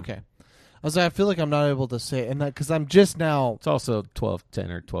coming from. Okay. I was like, I feel like I'm not able to say it, and because I'm just now. It's also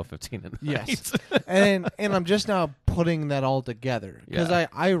 12:10 or 12:15 in the night. Yes, and I'm just now putting that all together because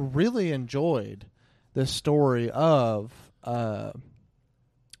I really enjoyed the story of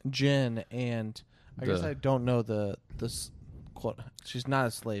Jen, and I guess I don't know this quote. She's not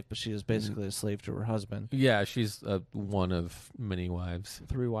a slave, but she is basically a slave to her husband. Yeah, she's one of many wives.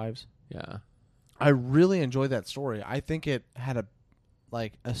 3 wives. Yeah, I really enjoyed that story. I think it had a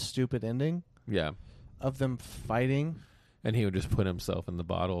stupid ending. Yeah, of them fighting, and he would just put himself in the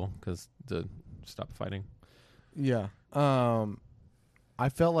bottle to stop fighting. Yeah, I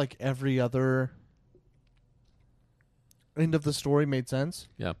felt like every other end of the story made sense.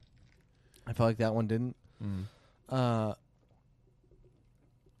 Yeah, I felt like that one didn't.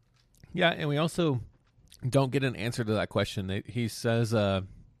 Yeah, and we also don't get an answer to that question. He says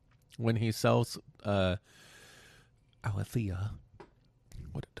when he sells Alethea,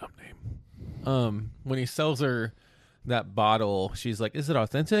 what a dumb name. When he sells her that bottle, she's like, "Is it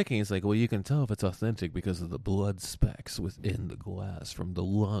authentic?" And he's like, "Well, you can tell if it's authentic because of the blood specks within the glass from the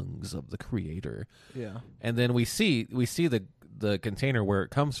lungs of the creator." Yeah, and then we see the container where it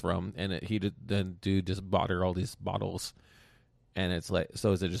comes from, and dude just bought her all these bottles. And it's like,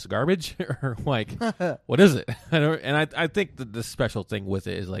 so is it just garbage or like, what is it? I think that the special thing with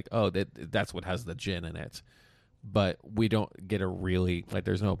it is like, oh, that's what has the gin in it, but we don't get a really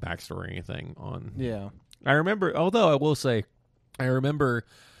there's no backstory or anything on. Yeah, I remember, although I will say, I remember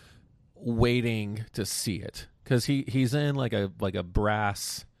waiting to see it because he's in like a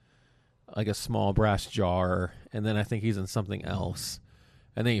brass, like a small brass jar, and then I think he's in something else,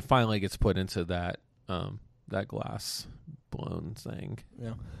 and then he finally gets put into that glass blown thing.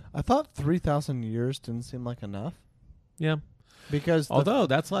 Yeah, I thought 3,000 years didn't seem like enough. Yeah, because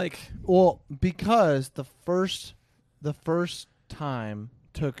that's like because the first time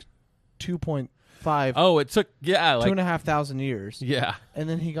took 2.5. Oh, it took 2,500 years. Yeah, and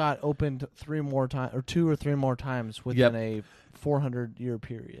then he got opened 3 more times or 2 or 3 more times within a 400-year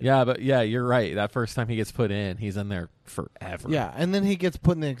period. Yeah, but you're right. That first time he gets put in, he's in there forever. Yeah, and then he gets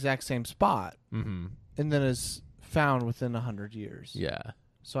put in the exact same spot, and then is found within 100 years. Yeah.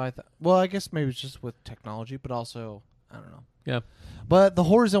 So I thought, well, I guess maybe it's just with technology, but also I don't know. Yeah. But the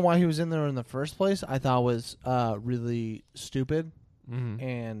whole reason why he was in there in the first place, I thought was really stupid,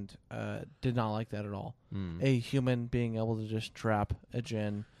 and did not like that at all. A human being able to just trap a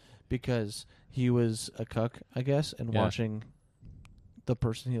djinn because he was a cuck, I guess, and watching the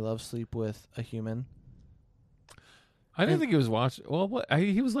person he loves sleep with a human. I didn't think he was watching. Well,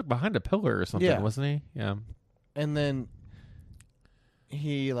 he was like behind a pillar or something, wasn't he? Yeah. And then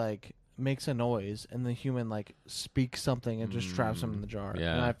he makes a noise, and the human speaks something and just traps him in the jar.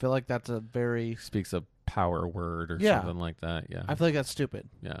 Yeah. And I feel like that's speaks a power word or something like that. Yeah. I feel like that's stupid.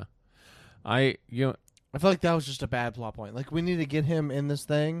 Yeah. I feel like that was just a bad plot point. We need to get him in this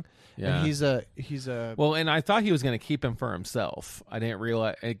thing. Yeah. And he's a well, and I thought he was going to keep him for himself. I didn't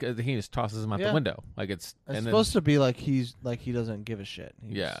realize he just tosses him out the window. It's supposed to be he doesn't give a shit.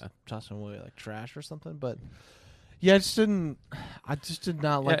 He's tossing away like trash or something. But yeah, I just did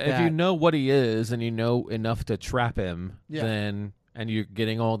not like that. If you know what he is and you know enough to trap him, then and you're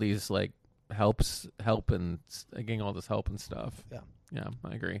getting all these help and getting all this help and stuff. Yeah. Yeah,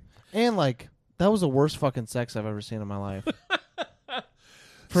 I agree. And that was the worst fucking sex I've ever seen in my life.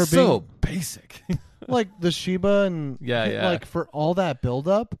 So basic. like the Sheba and Yeah. like for all that build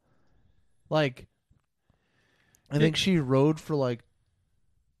up, like I think she rode for like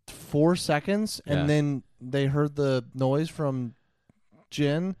 4 seconds, and Yeah. then they heard the noise from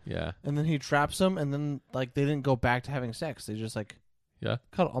Jin, Yeah. and then he traps them, and then like they didn't go back to having sex. They just like Yeah.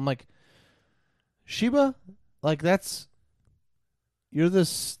 cuddle. I'm like, Sheba, like you're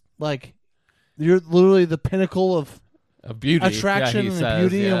this like you're literally the pinnacle of A beauty. attraction he and says,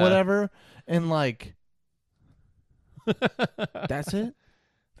 beauty and yeah. whatever, and like that's it.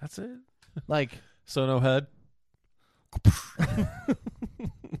 That's it. Like So no head.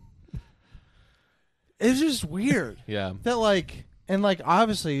 it's just weird Yeah. that like, and like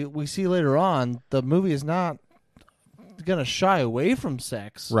obviously we see later on the movie is not gonna shy away from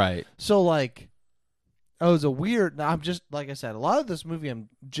sex, Right. so like. Oh, it was a weird. I'm just like I said. A lot of this movie, I'm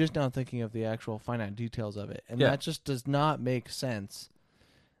just now thinking of the actual finite details of it, and Yeah. that just does not make sense.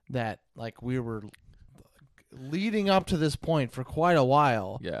 That like we were leading up to this point for quite a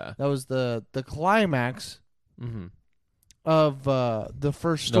while. Yeah. That was the climax Mm-hmm. of the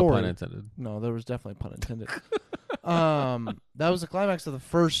first No story. pun intended. No, there was definitely pun intended. That was the climax of the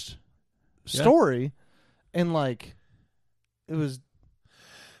first story, and like it was.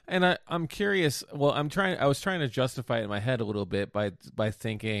 And I'm curious. Well, I was trying to justify it in my head a little bit by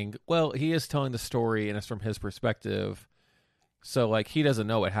thinking, well, he is telling the story and it's from his perspective. So like he doesn't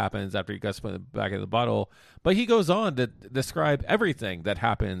know what happens after he gets put in the back of the bottle, but he goes on to describe everything that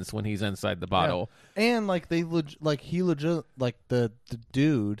happens when he's inside the bottle. Yeah. And like he legit like the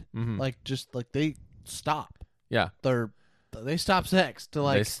dude Mhm. like just like they stop. Yeah. They stop sex to They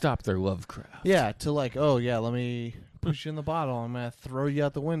like stop their lovecraft. yeah, to like, oh yeah, let me push you in the bottle, I'm gonna throw you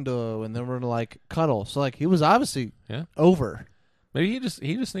out the window, and then we're gonna like cuddle. So like he was obviously over. Maybe he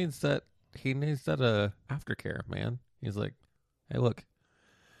just needs that aftercare, man. He's like, hey, look,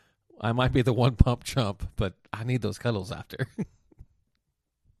 I might be the one pump chump, but I need those cuddles after.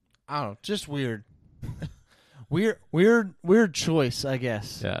 I don't know, just weird. weird choice, I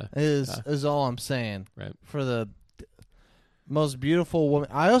guess. Yeah. Is all I'm saying. Right. For the most beautiful woman.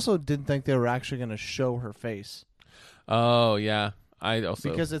 I also didn't think they were actually going to show her face. Oh yeah, I also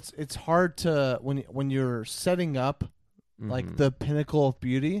Because it's hard to when you're setting up like Mhm. the pinnacle of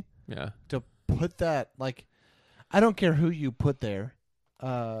beauty yeah. to put that like I don't care who you put there.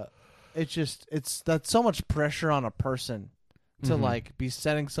 It's that's so much pressure on a person to Mhm. like be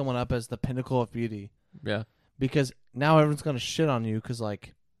setting someone up as the pinnacle of beauty. Yeah. Because now everyone's going to shit on you because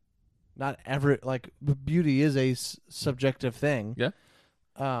like not every like beauty is a subjective thing. Yeah.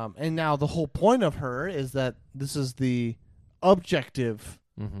 And now the whole point of her is that this is the objective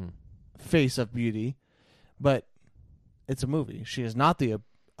Mm-hmm. face of beauty, but it's a movie. She is not the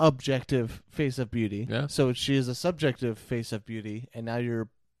objective face of beauty. Yeah. So she is a subjective face of beauty, and now you're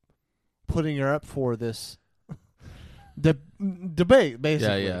putting her up for this debate,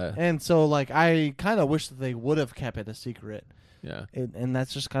 basically. Yeah. And so, like, I kind of wish that they would have kept it a secret. Yeah. And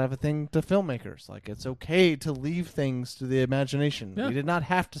that's just kind of a thing to filmmakers. Like, it's okay to leave things to the imagination. Yeah. You did not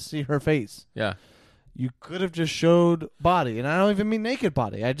have to see her face. Yeah. You could have just showed body. And I don't even mean naked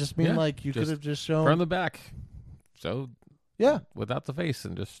body. I just mean, Yeah, like, you could just have just shown... From the back. So yeah. without the face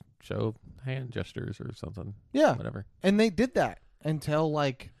and just show hand gestures or something. Yeah. Whatever. And they did that until,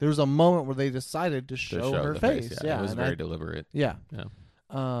 like, there was a moment where they decided to To show her the face. Yeah. It was and very I- deliberate. Yeah. Yeah.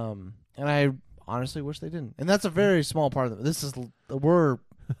 And I honestly wish they didn't. And that's a very small part of it. This is we're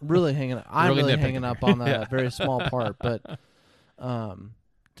really hanging. I'm Really really nitpicking hanging up here. on that Yeah. very small part. But,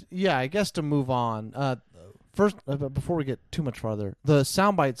 yeah, I guess to move on. First, before we get too much farther, the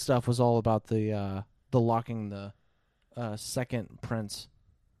soundbite stuff was all about the locking the second prince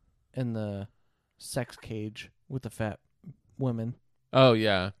in the sex cage with the fat women. Oh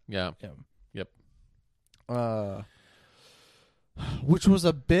yeah. Yeah. Yeah. Yep. Which was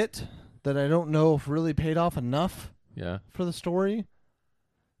a bit that I don't know if really paid off enough Yeah. for the story.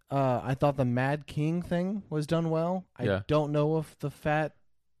 I thought the Mad King thing was done well. Yeah. I don't know if the fat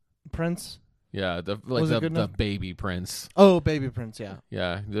prince. Yeah. Was it good The enough? baby prince. Oh, baby prince, yeah.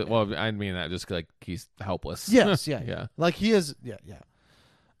 Yeah. Well, I mean that just like he's helpless. Yes, yeah, Yeah. Like he is, yeah.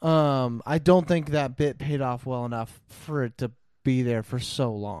 I don't think that bit paid off well enough for it to be there for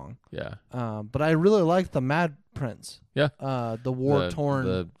so long. Yeah. But I really liked the Mad Prince. Yeah. The war torn.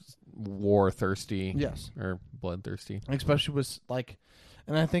 The war thirsty. Yes. Or bloodthirsty. Especially was like,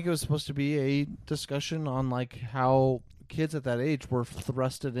 and I think it was supposed to be a discussion on like how kids at that age were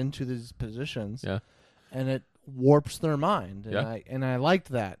thrusted into these positions. Yeah. And it warps their mind. And Yeah. I liked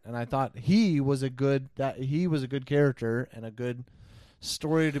that. And I thought he was a good character and a good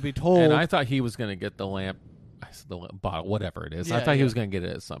story to be told. And I thought he was going to get the lamp the bottle, whatever it is. Yeah, I thought he yeah. was going to get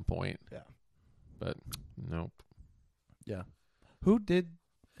it at some point. Yeah. But nope. Yeah. Who did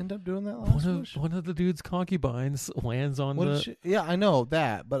end up doing that last wish? One of the dude's concubines lands on What the. did she, yeah, I know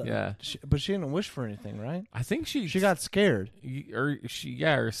that, but Yeah. but she didn't wish for anything, right? I think she got scared.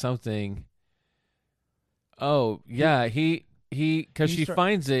 or something. Oh yeah, because she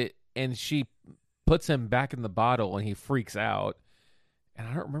finds it and she puts him back in the bottle and he freaks out, and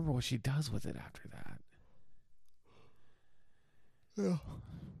I don't remember what she does with it after that. Yeah.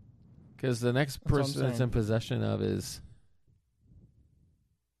 Because the next That's what I'm person that's saying. in possession of is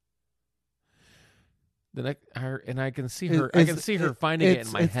the next her, and I can see her. I can see her finding it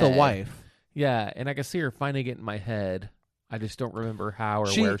in my it's head. the wife. Yeah, and I can see her finding it in my head. I just don't remember how or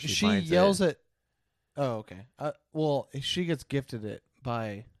where she finds yells it. at. Oh, okay. Well, she gets gifted it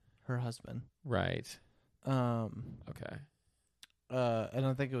by her husband. Right. Okay. And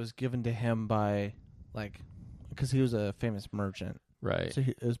I think it was given to him by, because he was a famous merchant. Right. So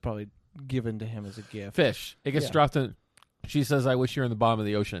it was probably given to him as a gift. Fish. It gets Yeah. dropped in. She says, "I wish you were in the bottom of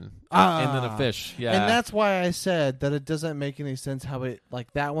the ocean." Ah. And then a fish. Yeah. And that's why I said that it doesn't make any sense how it,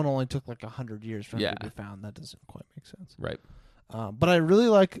 that one only took 100 years for him Yeah. to be found. That doesn't quite make sense. right. But I really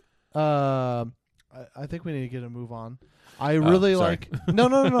like. I think we need to get a move on. I really sorry. like.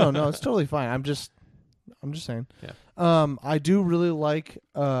 No. It's totally fine. I'm just saying. Yeah. I do really like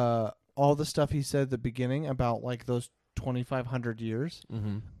all the stuff he said at the beginning about those 2,500 years.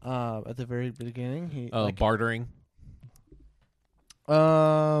 Mm-hmm. At the very beginning, he Bartering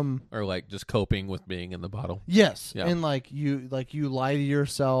or just coping with being in the bottle. Yes, Yeah. and you lie to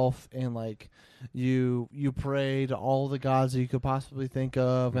yourself, and you pray to all the gods that you could possibly think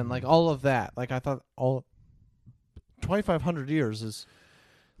of, and all of that. I thought all 2,500 years is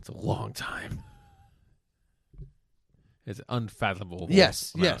It's a long time. It's unfathomable.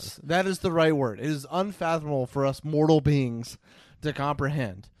 yes, that is the right word. It is unfathomable for us mortal beings to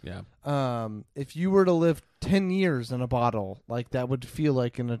comprehend. Yeah. If you were to live 10 years in a bottle, that would feel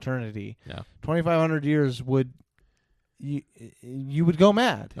like an eternity. Yeah. 2,500 years would. You would go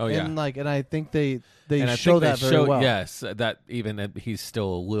mad. Oh, yeah. and I think they And I show think that they very well. Yes, that even that he's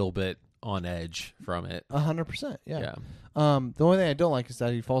still a little bit on edge from it. 100%. Yeah. Yeah. The only thing I don't like is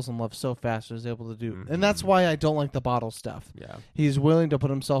that he falls in love so fast and is able to do, and that's why I don't like the bottle stuff. Yeah. He's willing to put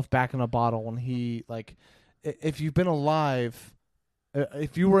himself back in a bottle when he if you've been alive,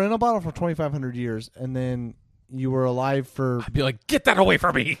 if you were in a bottle for 2,500 years and then you were alive for, I'd be like, get that away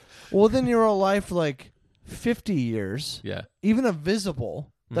from me. well, then you're alive for 50 years, Yeah. even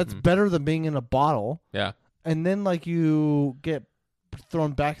invisible. That's better than being in a bottle. Yeah. And then you get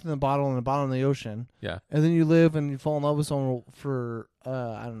thrown back in the bottle in the bottom of the ocean. Yeah. And then you live and you fall in love with someone for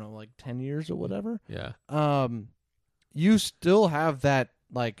I don't know, 10 years or whatever. Yeah. You still have that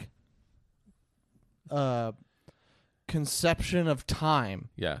conception of time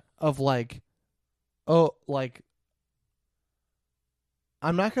Yeah. of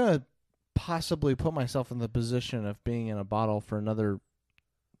I'm not gonna possibly put myself in the position of being in a bottle for another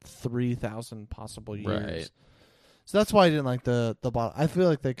 3,000 possible years. Right. So that's why I didn't like the bottle. I feel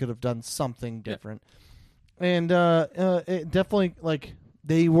like they could have done something different. And it definitely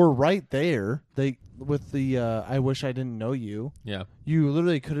they were right there. They with the I wish I didn't know you. Yeah. You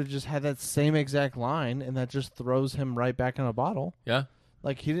literally could have just had that same exact line, and that just throws him right back in a bottle. Yeah.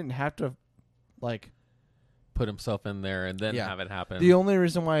 He didn't have to Put himself in there and then Yeah. have it happen. The only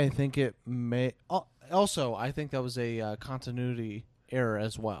reason why I think it may also I think that was a continuity error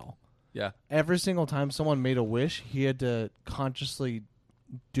as well. Yeah. Every single time someone made a wish, he had to consciously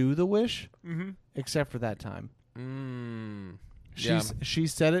do the wish, except for that time. She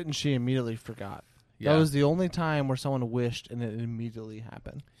said it and she immediately forgot. Yeah. That was the only time where someone wished and it immediately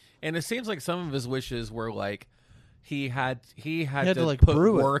happened. And it seems like some of his wishes were he had had to to, put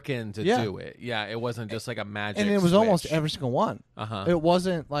brew it. work in to Yeah. do it. Yeah, it wasn't just a magic. And it was switch. almost every single one. Uh-huh. It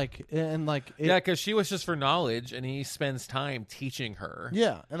wasn't Yeah, because she was just for knowledge, and he spends time teaching her.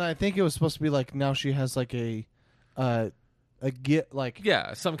 Yeah, and I think it was supposed to be now she has a get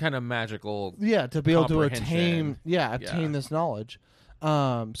Yeah, some kind of magical. to be able to comprehension. attain this knowledge.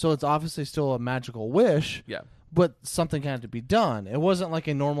 So it's obviously still a magical wish. Yeah, But something had to be done. It wasn't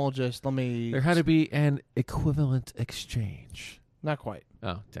a normal just let me. there had to be an equivalent exchange. Not quite.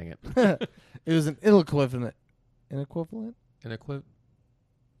 Oh, dang it! It was an ill-equivalent. Inequivalent?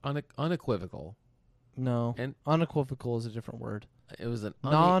 Unequivocal. No. And- unequivocal is a different word. It was an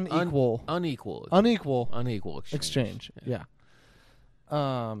Non-equal. unequal, Unequal exchange. Yeah.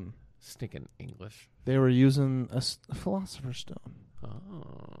 Stinking English. They were using a philosopher's stone.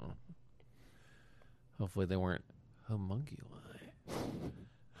 Oh. Hopefully they weren't homunculi.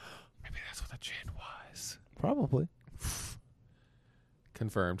 Maybe that's what the gin was. Probably.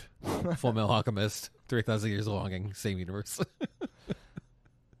 Confirmed. Full Metal Alchemist. 3,000 Years of Longing. Same universe.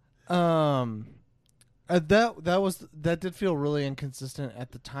 That did feel really inconsistent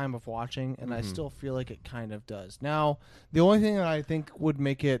at the time of watching, and I still feel like it kind of does. Now, the only thing that I think would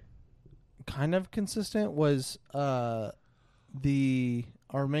make it kind of consistent was our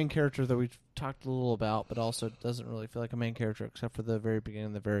main character that we've talked a little about, but also doesn't really feel like a main character except for the very beginning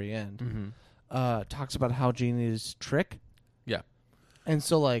and the very end. Talks about how genies trick. Yeah. And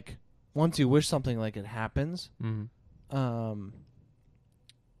so, like, once you wish something, like, it happens.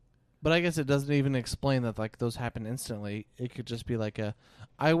 But I guess it doesn't even explain that, like, those happen instantly. It could just be like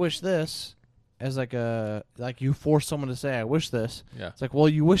I wish this, as like you force someone to say, I wish this. Yeah. It's like, well,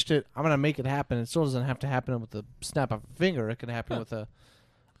 you wished it. I'm going to make it happen. It still doesn't have to happen with the snap of a finger. It can happen with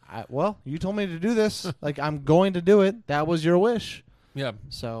well, you told me to do this. Like, I'm going to do it. That was your wish. Yeah.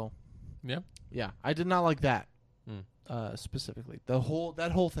 So, Yeah. yeah, I did not like that specifically. That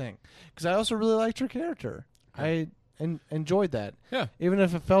whole thing. Because I also really liked her character. Yeah. I enjoyed that. Yeah. Even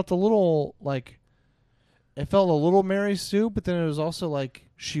if it felt a little like, it felt a little Mary Sue, but then it was also like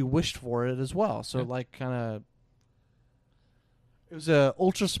she wished for it as well. So like kind of, it was a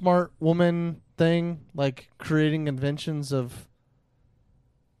ultra smart woman thing, like creating inventions of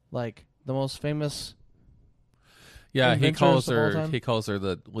like the most famous. Yeah, he calls inventors of all time. her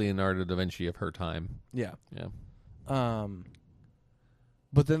the Leonardo da Vinci of her time. Yeah. Yeah.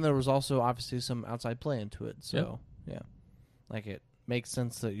 But then there was also obviously some outside play into it. So yeah, like it makes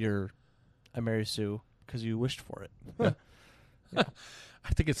sense that you're a Mary Sue because you wished for it. I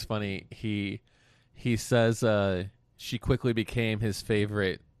think it's funny. He says she quickly became his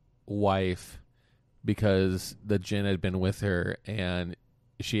favorite wife because the djinn had been with her and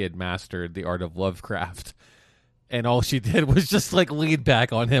she had mastered the art of Lovecraft. And all she did was just like lean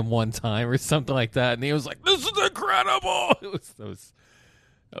back on him one time or something like that, and he was like, "This is incredible."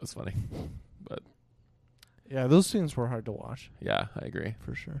 That was funny, but Yeah, those scenes were hard to watch yeah, I agree.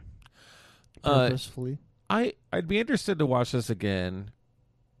 for sure. Uh, Purposefully, I'd be interested to watch this again.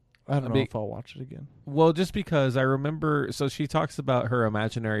 I don't know if I'll watch it again. Well, just because I remember, so she talks about her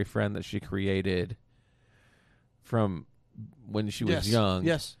imaginary friend that she created from when she was young.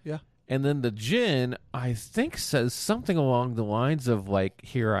 Yes, yeah. And then the djinn, I think, says something along the lines of, like,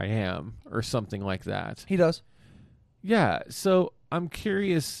 "Here I am," or something like that. He does. Yeah, so I'm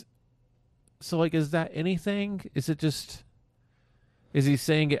curious. So, like, is that anything? Is it just... Is he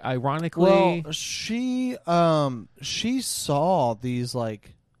saying it ironically? Well, she saw these,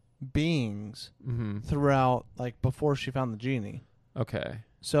 like, beings throughout, like, before she found the genie. Okay.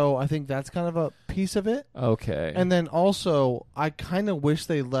 So I think that's kind of a piece of it. Okay. And then also, I kind of wish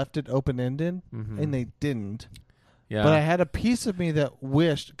they left it open-ended, and they didn't. Yeah. But I had a piece of me that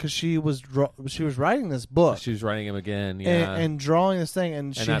wished, because she was writing this book. She was writing him again, yeah. And drawing this thing,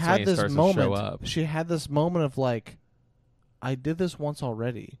 and she that's when had he this starts to show moment. up. She had this moment of, like, I did this once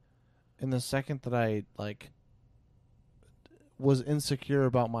already. And the second that I, like, was insecure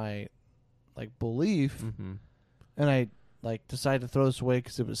about my, like, belief, and I, like, decided to throw this away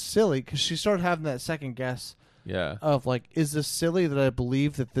because it was silly, because she started having that second guess Yeah. of, like, is this silly that I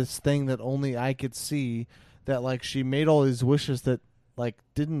believe that this thing that only I could see, that, like, she made all these wishes that, like,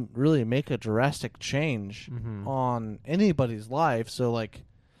 didn't really make a drastic change on anybody's life. So, like,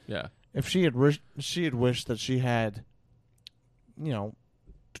 Yeah. if she had wished that she had, you know,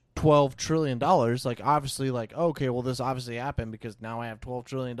 $12 trillion, like, obviously, like, okay, well, this obviously happened because now I have $12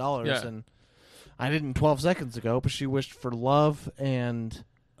 trillion, Yeah. and I didn't 12 seconds ago, but she wished for love and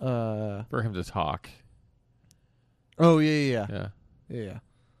For him to talk. oh yeah.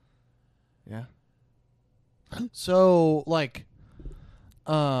 So, like,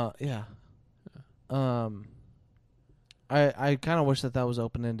 yeah. I kind of wish that was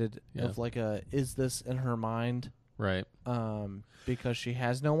open-ended. Yeah. Of, like, is this in her mind? Right. Because she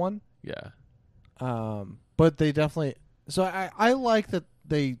has no one. Yeah. But they definitely. So I like that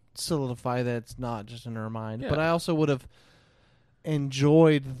they solidify that it's not just in her mind. Yeah. But I also would have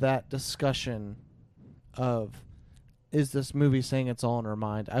enjoyed that discussion of, is this movie saying it's all in her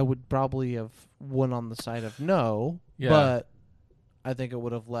mind? I would probably have went on the side of no. Yeah. But I think it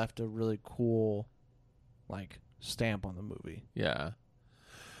would have left a really cool, like, stamp on the movie. Yeah.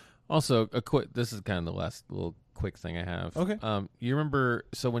 Also, this is kind of the last little quick thing I have. Okay. You remember?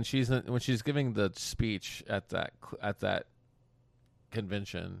 So when she's giving the speech at that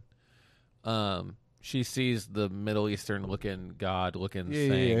convention, she sees the Middle Eastern looking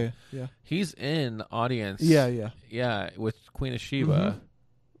thing. Yeah. He's in the audience. Yeah. With Queen of Sheba.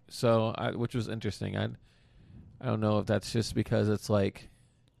 So, which was interesting. I don't know if that's just because it's like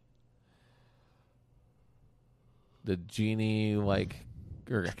the genie, like,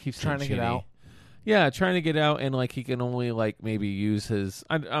 or I keep saying Trying to get genie. out. Yeah, trying to get out, and like he can only like maybe use his.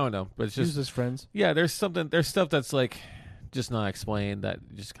 I don't know, but it's just Use his friends. yeah. There's stuff that's like just not explained that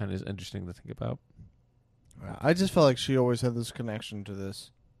just kind of is interesting to think about. I just felt like she always had this connection to this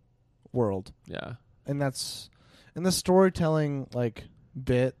world, Yeah. and that's and the storytelling like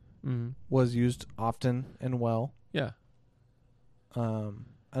bit Mm-hmm. was used often and well. Yeah. And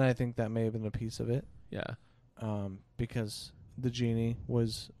I think that may have been a piece of it. Yeah. Because the genie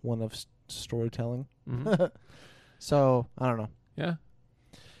was one of storytelling. Mm-hmm. So I don't know. Yeah.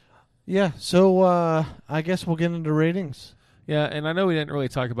 Yeah. So I guess we'll get into ratings. Yeah, and I know we didn't really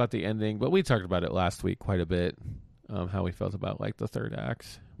talk about the ending, but we talked about it last week quite a bit. How we felt about like the third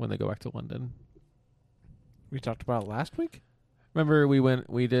act when they go back to London. We talked about it last week. Remember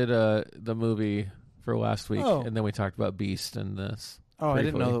we did the movie for last week, Oh. and then we talked about Beast and this. Oh, I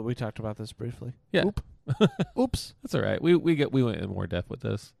didn't briefly. know that we talked about this briefly. Yeah. Oop. Oops. That's all right. We went in more depth with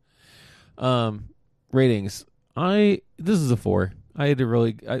this. Ratings. This is a 4. I had to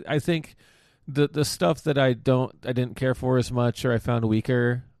really. I think the stuff that I didn't care for as much or I found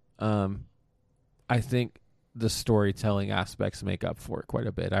weaker. I think the storytelling aspects make up for it quite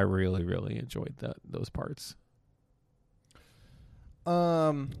a bit. I really really enjoyed those parts.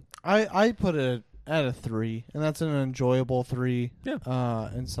 I put it at a 3, and that's an enjoyable 3. Yeah.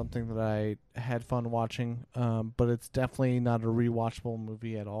 And something that I had fun watching. But it's definitely not a rewatchable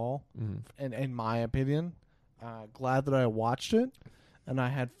movie at all. Mm-hmm. In my opinion. Glad that I watched it, and I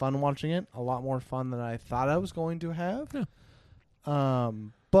had fun watching it. A lot more fun than I thought I was going to have. Yeah.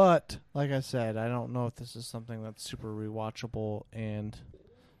 But like I said, I don't know if this is something that's super rewatchable, and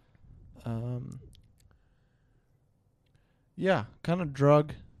yeah, kind of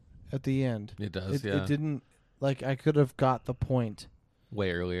drug at the end. It does. It didn't, like, I could have got the point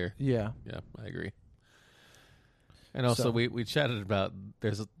way earlier. Yeah. Yeah, I agree. And also, So- we chatted about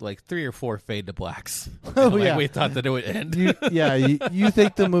there's like 3 or 4 fade to blacks. Oh, And, like, yeah. we thought that it would end. You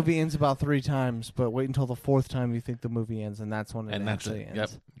think the movie ends about 3 times, but wait until the 4th time you think the movie ends, and that's when it and that's actually it.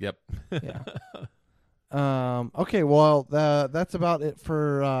 ends. Yep. Yeah. Okay, well, that's about it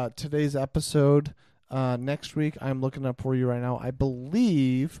for today's episode. Next week, I'm looking up for you right now. I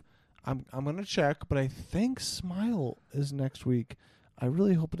believe I'm going to check, but I think Smile is next week. I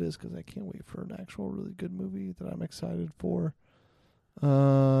really hope it is, because I can't wait for an actual really good movie that I'm excited for.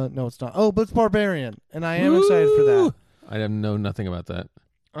 No, it's not. Oh, but it's Barbarian, and I am excited for that. I know nothing about that.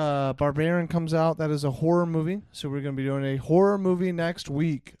 Barbarian comes out. That is a horror movie, so we're going to be doing a horror movie next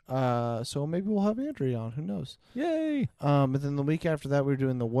week. So maybe we'll have Andrea on. Who knows? Yay! And then the week after that, we're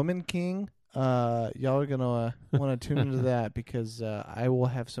doing The Woman King. Y'all are gonna want to tune into that, because I will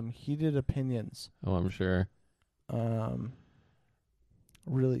have some heated opinions. Oh, I'm sure.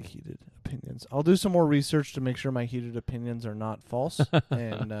 Really heated opinions. I'll do some more research to make sure my heated opinions are not false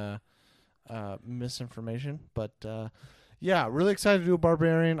and misinformation. But yeah, really excited to do a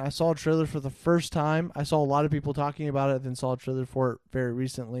Barbarian. I saw a trailer for the first time. I saw a lot of people talking about it, then saw a trailer for it very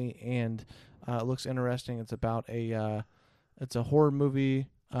recently, and it looks interesting. It's about it's a horror movie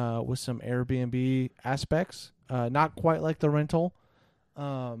with some Airbnb aspects. Not quite like The Rental,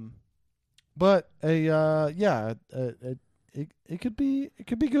 but it could be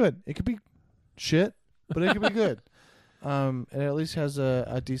good. It could be shit, but it could be good. It at least has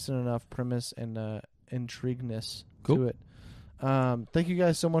a decent enough premise and intrigueness to it. Thank you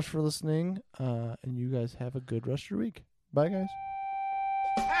guys so much for listening, and you guys have a good rest of your week. Bye, guys.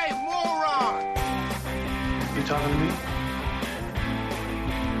 Hey, moron! You talking to me?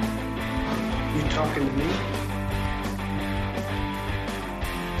 You talking to me?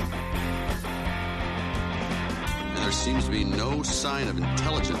 There seems to be no sign of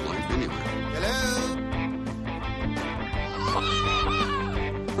intelligent life anywhere. Hello?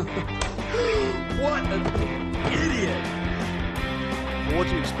 What an idiot! Well, what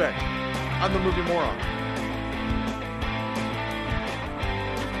do you expect? I'm the movie moron.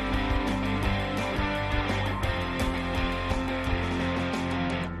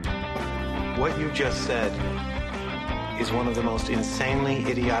 What you just said is one of the most insanely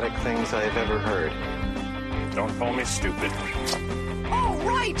idiotic things I have ever heard. Don't call me stupid. Oh,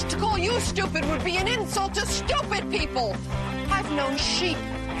 right! To call you stupid would be an insult to stupid people! I've known sheep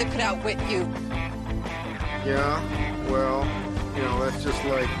that could outwit you. Yeah, well, you know, that's just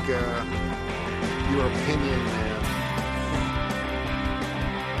like your opinion, man.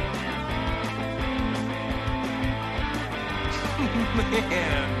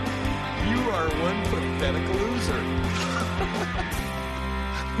 Man, you are one pathetic loser.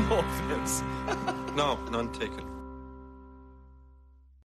 No offense. No, none taken.